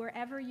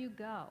wherever you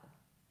go.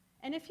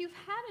 And if you've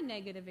had a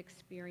negative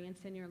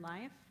experience in your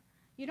life,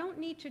 you don't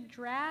need to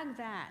drag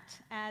that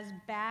as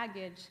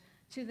baggage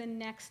to the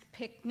next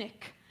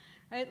picnic.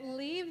 Right?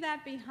 Leave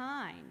that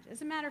behind.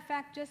 As a matter of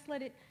fact, just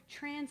let it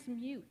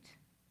transmute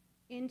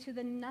into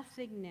the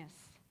nothingness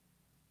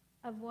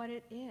of what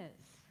it is.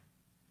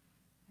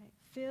 Right?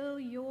 Fill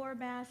your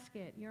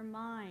basket, your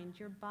mind,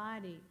 your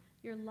body,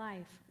 your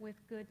life with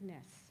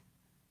goodness,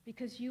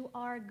 because you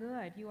are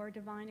good. You are a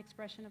divine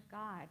expression of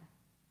God.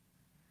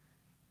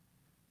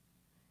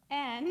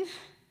 And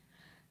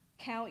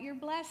count your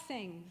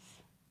blessings.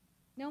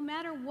 No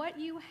matter what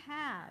you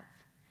have,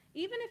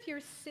 even if you're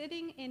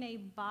sitting in a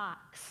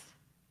box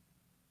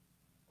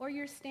or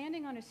you're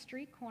standing on a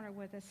street corner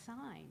with a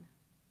sign,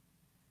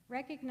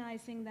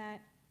 recognizing that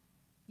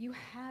you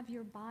have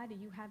your body,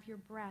 you have your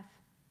breath,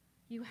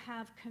 you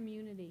have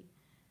community.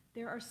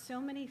 There are so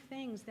many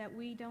things that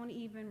we don't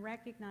even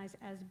recognize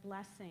as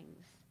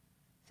blessings.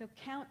 So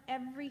count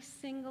every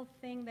single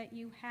thing that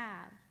you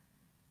have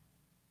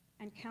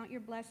and count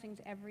your blessings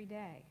every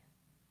day.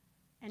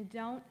 And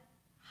don't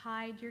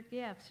hide your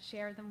gifts.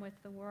 Share them with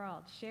the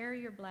world. Share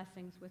your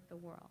blessings with the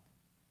world.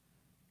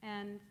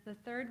 And the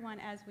third one,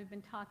 as we've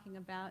been talking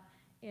about,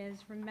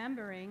 is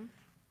remembering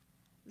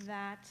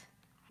that,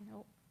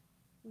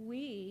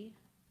 we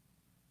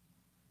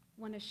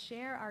want to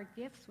share our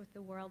gifts with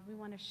the world. We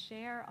want to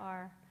share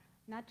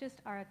not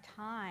just our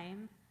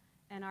time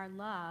and our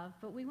love,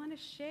 but we want to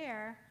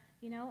share,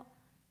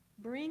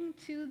 bring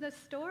to the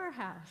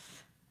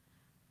storehouse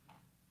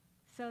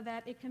so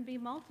that it can be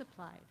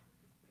multiplied.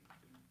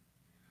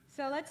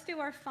 So let's do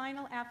our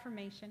final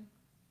affirmation.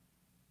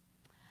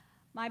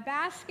 My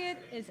basket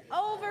is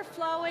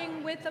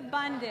overflowing with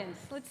abundance.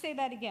 Let's say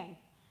that again.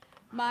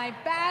 My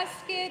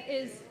basket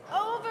is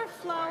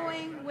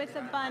overflowing with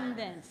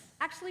abundance.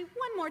 Actually,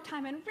 one more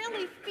time and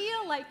really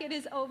feel like it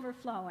is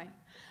overflowing.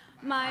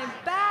 My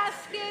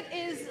basket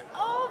is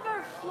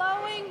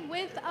overflowing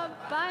with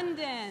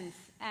abundance.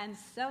 And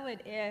so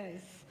it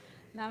is.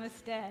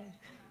 Namaste.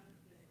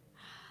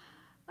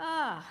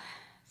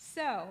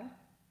 So,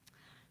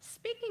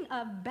 speaking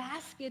of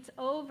baskets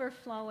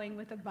overflowing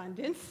with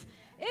abundance,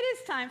 it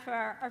is time for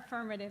our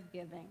affirmative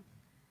giving.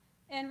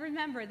 And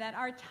remember that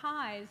our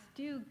tithes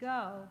do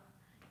go,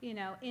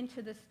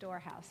 into the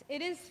storehouse.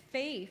 It is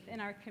faith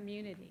in our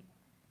community.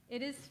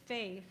 It is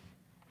faith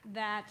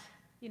that,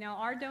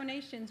 our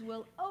donations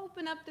will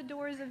open up the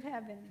doors of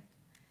heaven.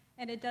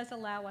 And it does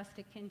allow us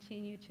to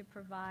continue to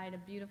provide a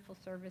beautiful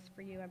service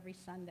for you every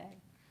Sunday.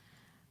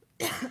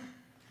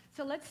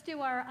 So let's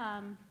do our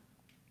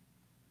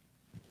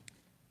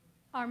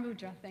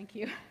mudra. Thank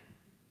you.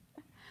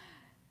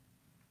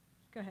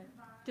 Go ahead.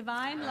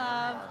 Divine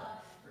love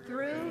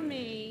through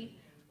me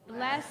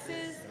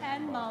blesses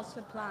and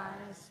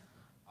multiplies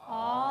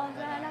all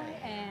that I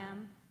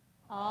am,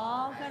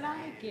 all that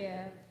I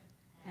give,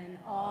 and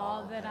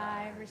all that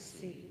I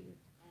receive.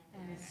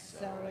 And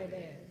so it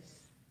is.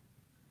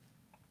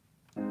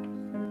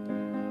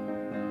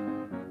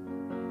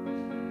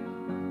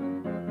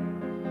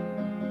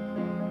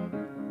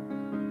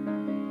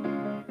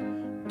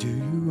 Do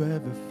you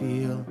ever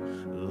feel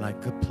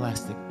like a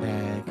plastic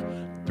bag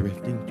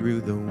drifting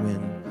through the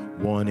wind,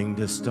 wanting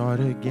to start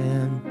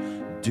again?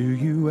 Do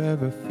you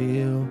ever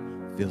feel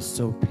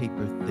so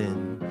paper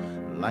thin,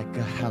 like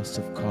a house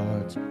of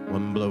cards,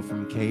 one blow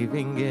from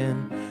caving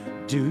in?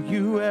 Do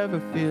you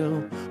ever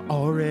feel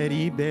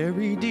already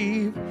buried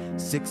deep,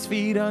 6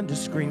 feet under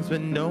screens,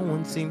 but no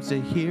one seems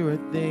to hear a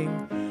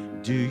thing?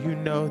 Do you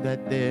know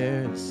that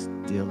there's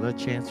still a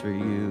chance for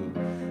you?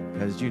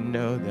 'Cause you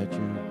know that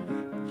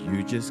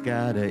you just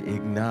gotta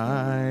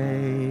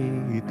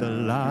ignite the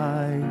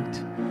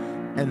light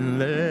and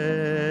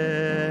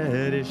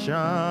let it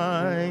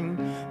shine.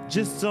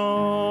 Just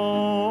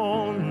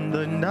on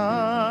the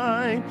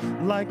night,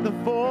 like the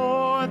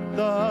 4th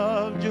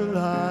of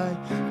July.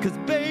 'Cause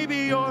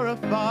baby, you're a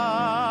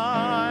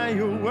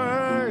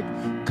firework.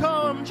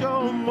 Come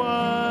show 'em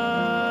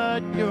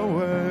what you're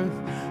worth.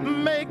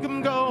 Make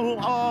 'em go,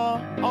 ah,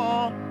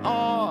 ah,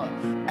 ah,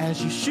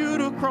 as you shoot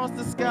across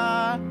the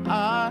sky.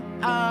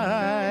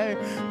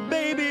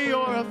 Baby,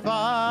 you're a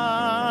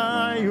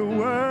firework.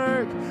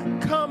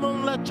 Come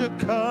on, let your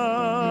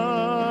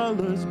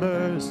colors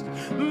burst.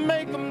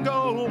 Make them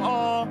go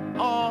awe,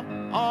 awe,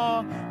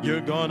 awe.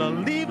 You're gonna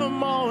leave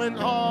them all in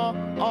awe,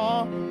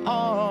 awe,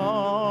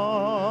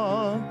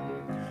 awe.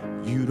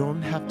 You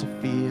don't have to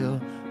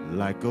feel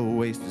like a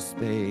waste of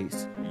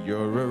space.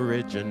 You're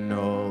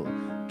original,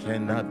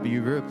 cannot be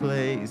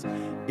replaced.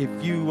 If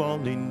you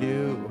only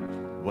knew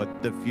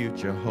what the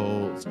future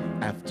holds.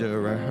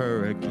 After a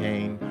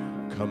hurricane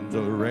comes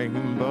a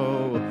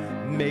rainbow.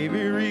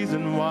 Maybe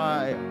reason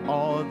why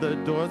all the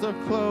doors are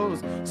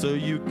closed, so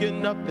you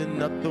can up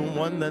and up the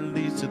one that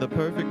leads to the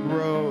perfect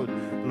road.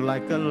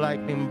 Like a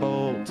lightning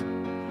bolt,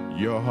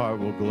 your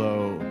heart will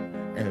glow,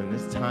 and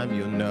this time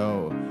you'll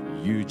know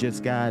you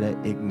just gotta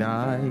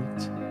ignite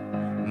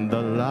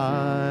the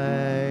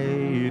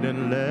light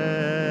and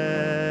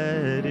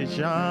let it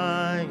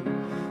shine.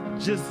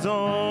 Just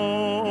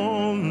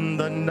on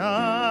the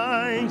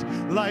night,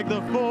 like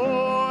the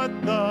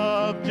 4th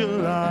of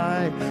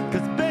July.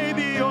 'Cause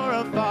baby, you're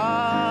a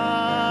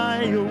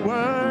firework.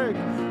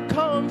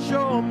 Come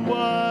show 'em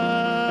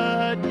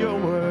what you're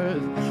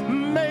worth.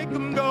 Make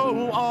 'em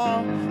go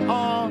awe,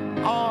 awe,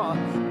 awe,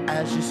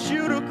 as you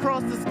shoot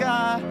across the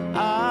sky.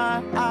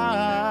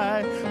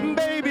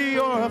 Baby,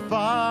 you're a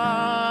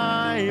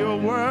firework.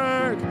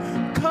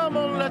 Come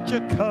on, let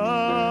your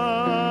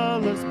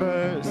colors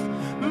burst.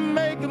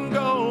 Make them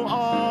go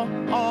awe,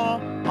 awe,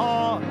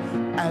 awe,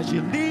 as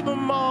you leave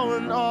them all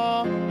in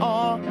awe,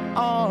 awe,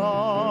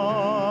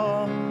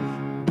 awe.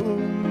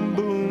 Boom,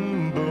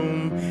 boom,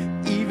 boom,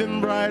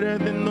 even brighter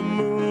than the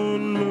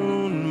moon,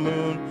 moon,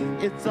 moon.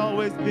 It's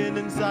always been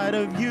inside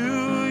of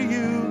you,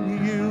 you,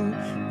 you.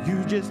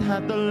 You just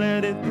have to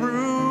let it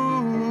through.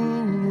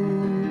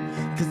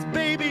 'Cause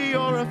baby,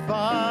 you're a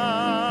firework.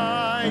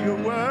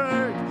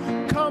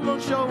 Come on,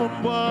 show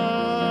them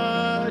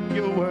what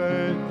you're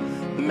worth.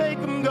 Make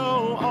them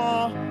go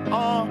awe,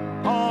 awe,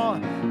 awe,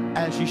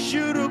 as you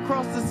shoot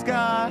across the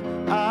sky.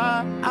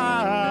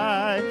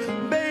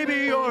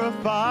 Baby, you're a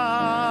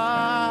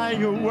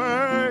firework.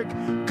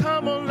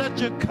 Come on, let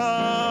your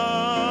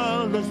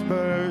colors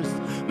burst.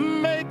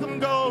 Make them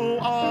go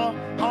awe,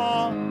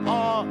 awe,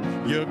 awe.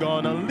 You're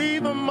gonna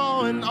leave them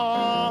all in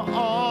awe,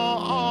 awe,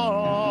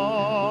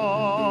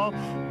 awe.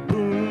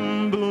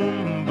 Boom,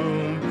 boom,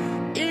 boom,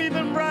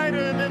 even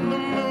brighter than the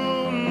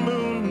moon,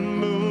 moon,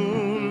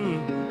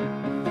 moon.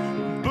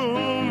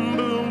 Boom,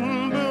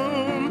 boom,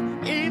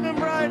 boom, even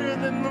brighter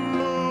than the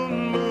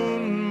moon,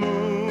 moon, moon.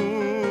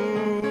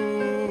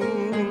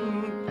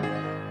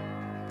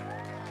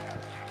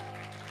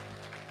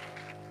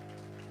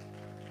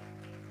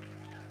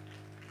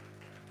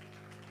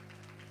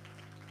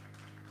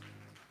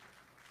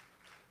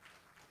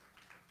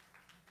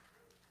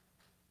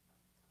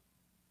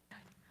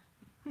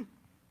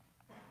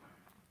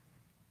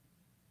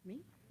 Me?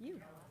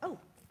 You? Oh.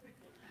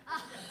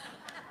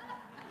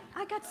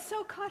 I got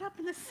so caught up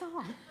in the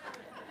song.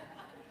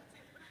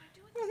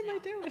 What am I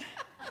doing?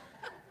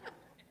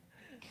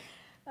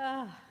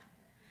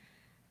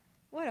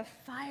 What a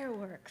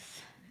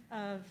fireworks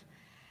of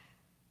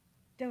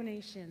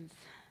donations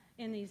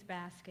in these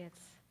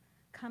baskets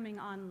coming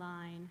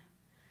online.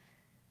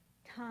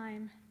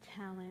 Time,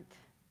 talent,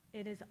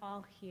 it is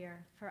all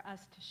here for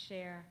us to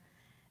share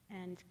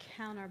and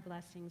count our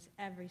blessings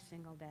every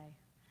single day.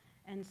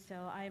 And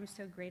so I am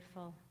so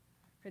grateful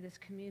for this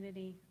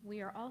community.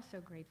 We are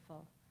also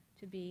grateful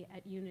to be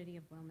at Unity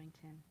of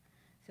Wilmington.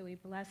 So we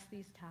bless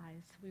these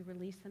tithes. We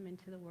release them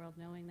into the world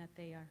knowing that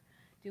they are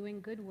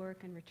doing good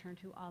work and return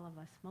to all of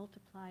us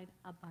multiplied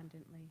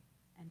abundantly.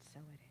 And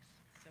so it is.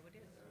 So it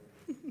is.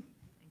 Thank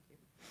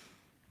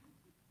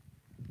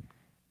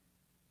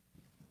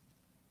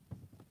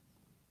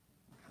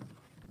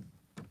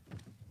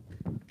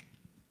you.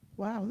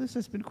 Wow, this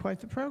has been quite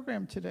the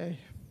program today.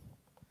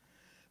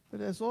 But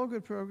as all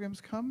good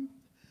programs come,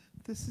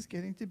 this is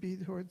getting to be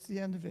towards the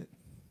end of it.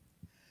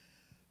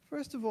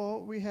 First of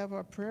all, we have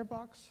our prayer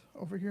box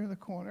over here in the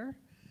corner,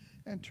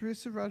 and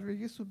Teresa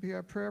Rodriguez will be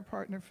our prayer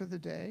partner for the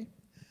day.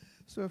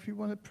 So if you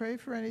want to pray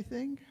for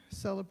anything,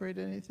 celebrate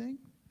anything,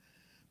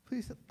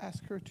 please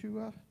ask her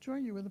to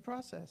join you in the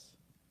process.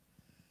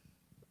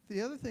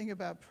 The other thing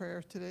about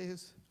prayer today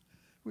is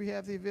we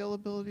have the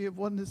availability of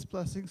oneness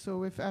blessing.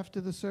 So if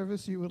after the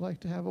service you would like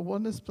to have a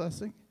oneness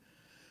blessing,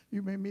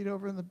 you may meet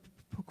over in the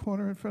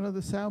corner in front of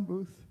the sound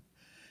booth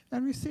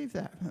and receive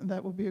that, and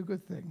that will be a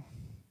good thing.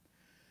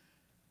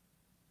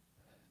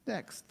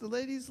 Next, the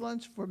ladies'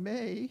 lunch for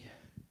May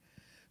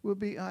will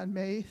be on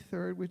May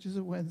 3rd, which is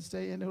a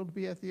Wednesday, and it will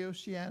be at the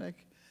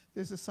Oceanic.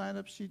 There's a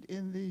sign-up sheet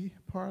in the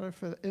parlor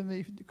in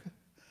the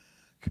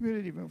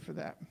community room for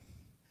that.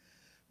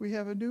 We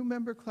have a new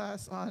member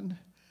class on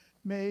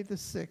May the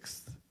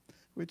 6th,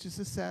 which is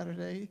a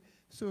Saturday.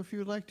 So if you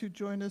would like to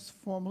join us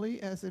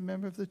formally as a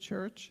member of the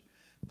church,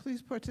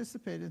 please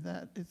participate in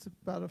that. It's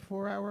about a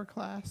 4-hour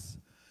class.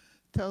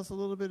 Tells a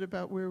little bit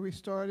about where we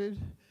started,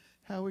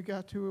 how we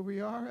got to where we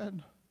are,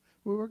 and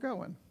where we're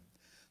going.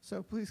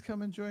 So please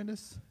come and join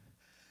us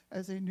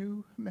as a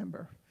new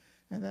member,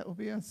 and that will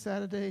be on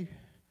Saturday,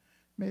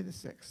 May the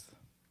 6th.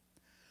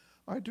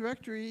 Our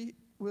directory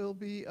will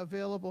be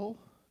available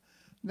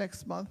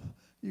next month.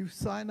 You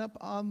sign up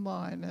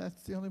online.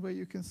 That's the only way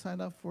you can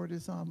sign up for it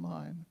is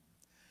online.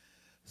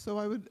 So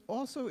I would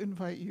also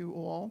invite you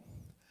all,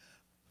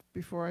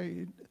 before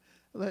I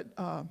let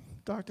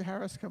Dr.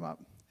 Harris come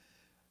up,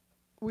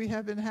 we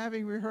have been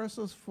having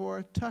rehearsals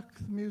for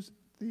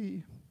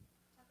the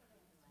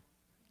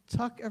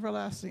Tuck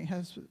Everlasting.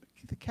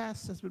 The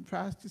cast has been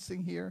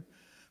practicing here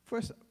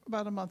for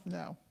about a month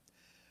now.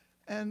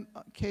 And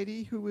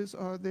Katie, who is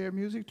their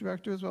music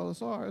director as well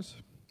as ours,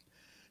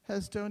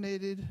 has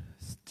donated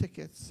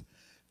tickets.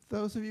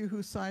 Those of you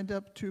who signed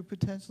up to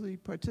potentially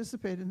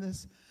participate in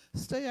this,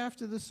 stay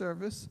after the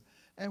service,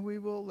 and we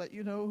will let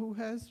you know who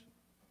has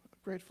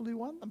gratefully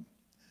won them.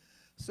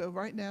 So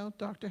right now,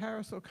 Dr.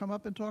 Harris will come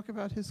up and talk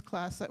about his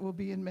class that will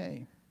be in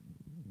May.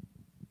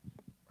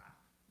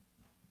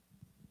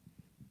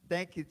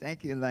 Thank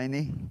you,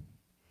 Lainey.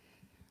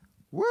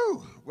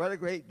 Woo, what a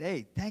great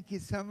day. Thank you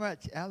so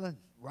much, Ellen.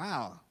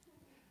 Wow.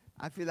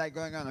 I feel like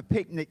going on a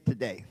picnic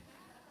today.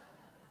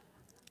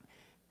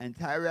 And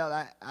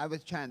Terrill, I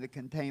was trying to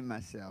contain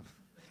myself.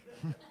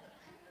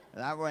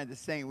 And I wanted to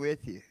sing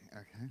with you,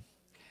 okay?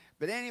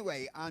 But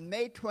anyway, on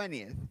May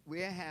 20th,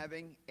 we're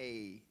having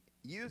a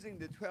Using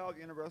the 12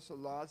 Universal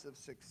Laws of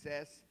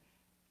Success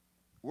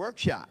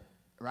workshop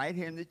right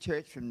here in the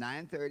church from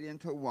 9:30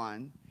 until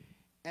 1.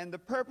 And the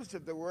purpose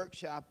of the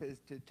workshop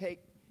is to take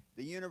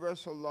the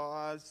universal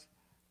laws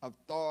of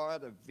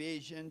thought, of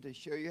vision, to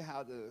show you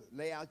how to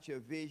lay out your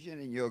vision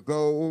and your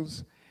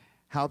goals,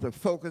 how to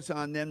focus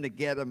on them to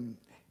get them,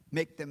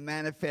 make them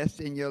manifest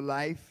in your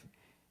life.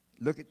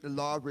 Look at the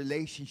law of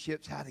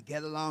relationships, how to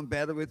get along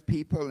better with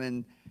people,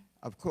 and,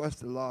 of course,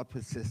 the law of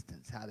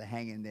persistence, how to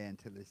hang in there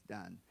until it's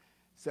done.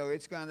 So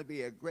it's going to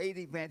be a great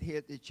event here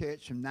at the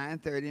church from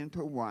 9:30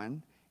 until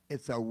 1.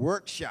 It's a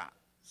workshop,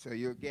 so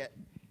you'll get,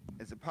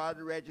 as a part of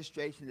the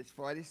registration, it's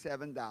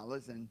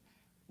 $47, and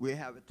we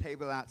have a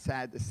table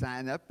outside to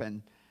sign up,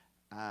 and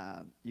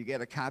you get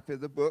a copy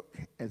of the book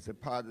as a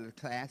part of the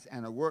class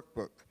and a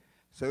workbook.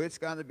 So it's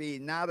going to be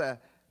not a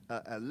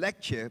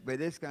lecture,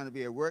 but it's going to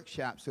be a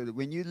workshop so that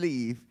when you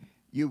leave,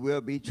 you will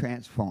be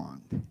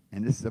transformed.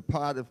 And this is a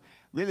part of,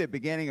 really, the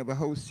beginning of a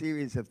whole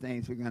series of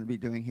things we're going to be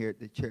doing here at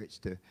the church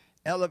to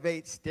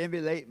elevate,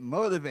 stimulate,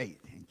 motivate,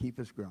 and keep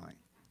us growing.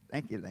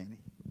 Thank you, Lainey.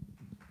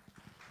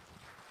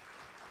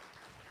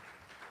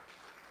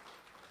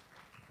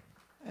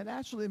 And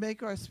actually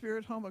make our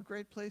spirit home a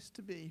great place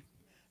to be.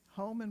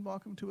 Home and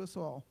welcome to us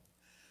all.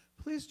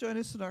 Please join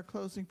us in our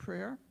closing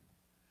prayer.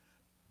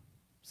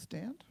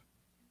 Stand.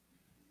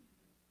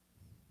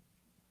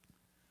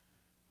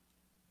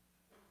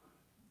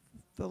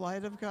 The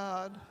light of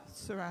God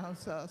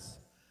surrounds us.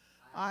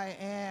 I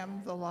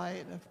am the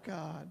light of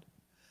God.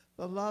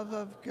 The love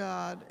of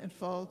God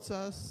enfolds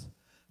us.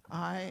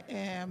 I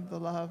am the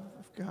love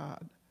of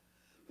God.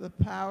 The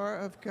power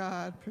of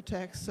God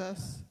protects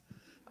us.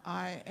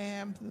 I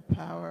am the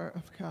power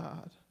of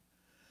God.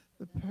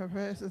 The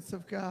presence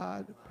of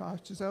God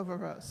watches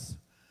over us.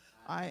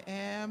 I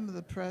am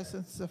the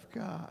presence of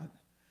God.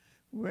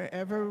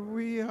 Wherever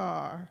we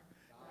are,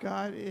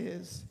 God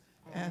is,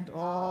 and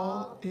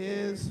all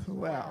is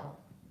well.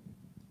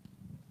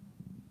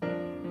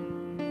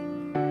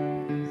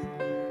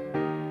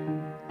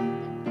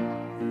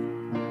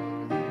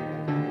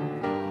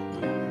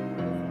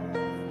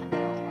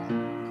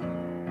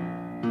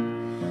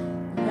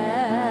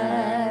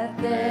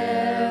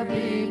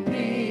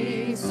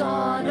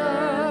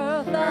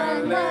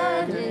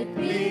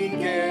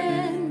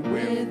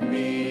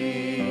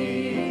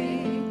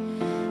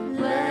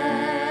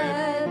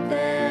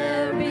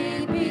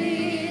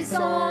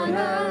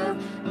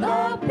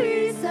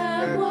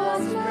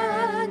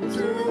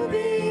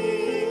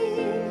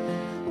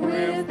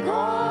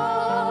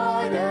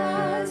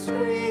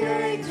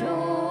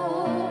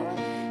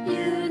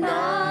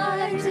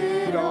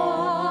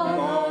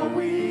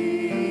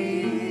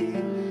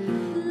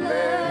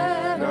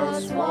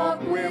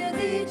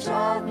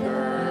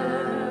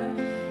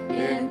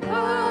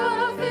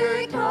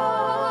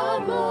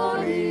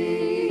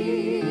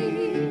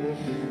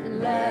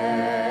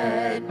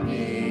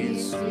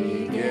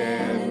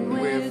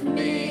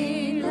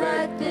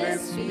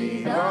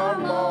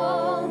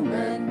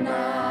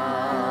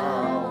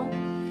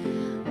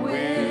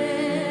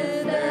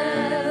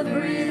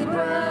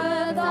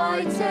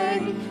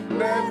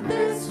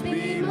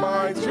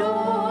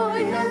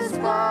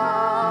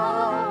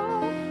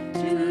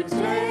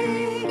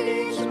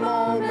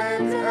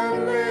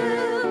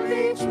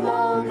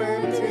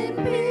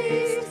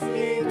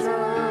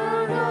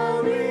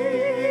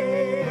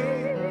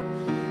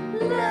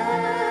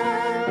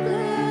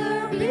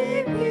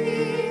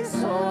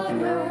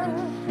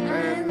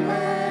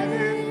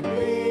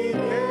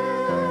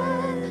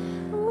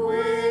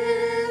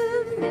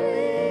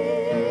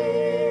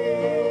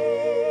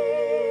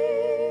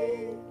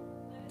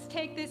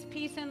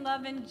 peace and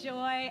love and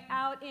joy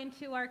out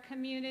into our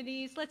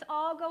communities. Let's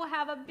all go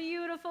have a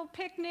beautiful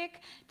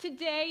picnic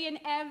today and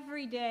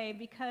every day,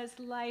 because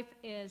life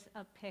is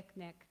a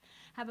picnic.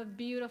 Have a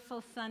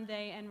beautiful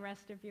Sunday and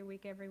rest of your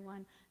week,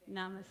 everyone.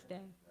 Namaste.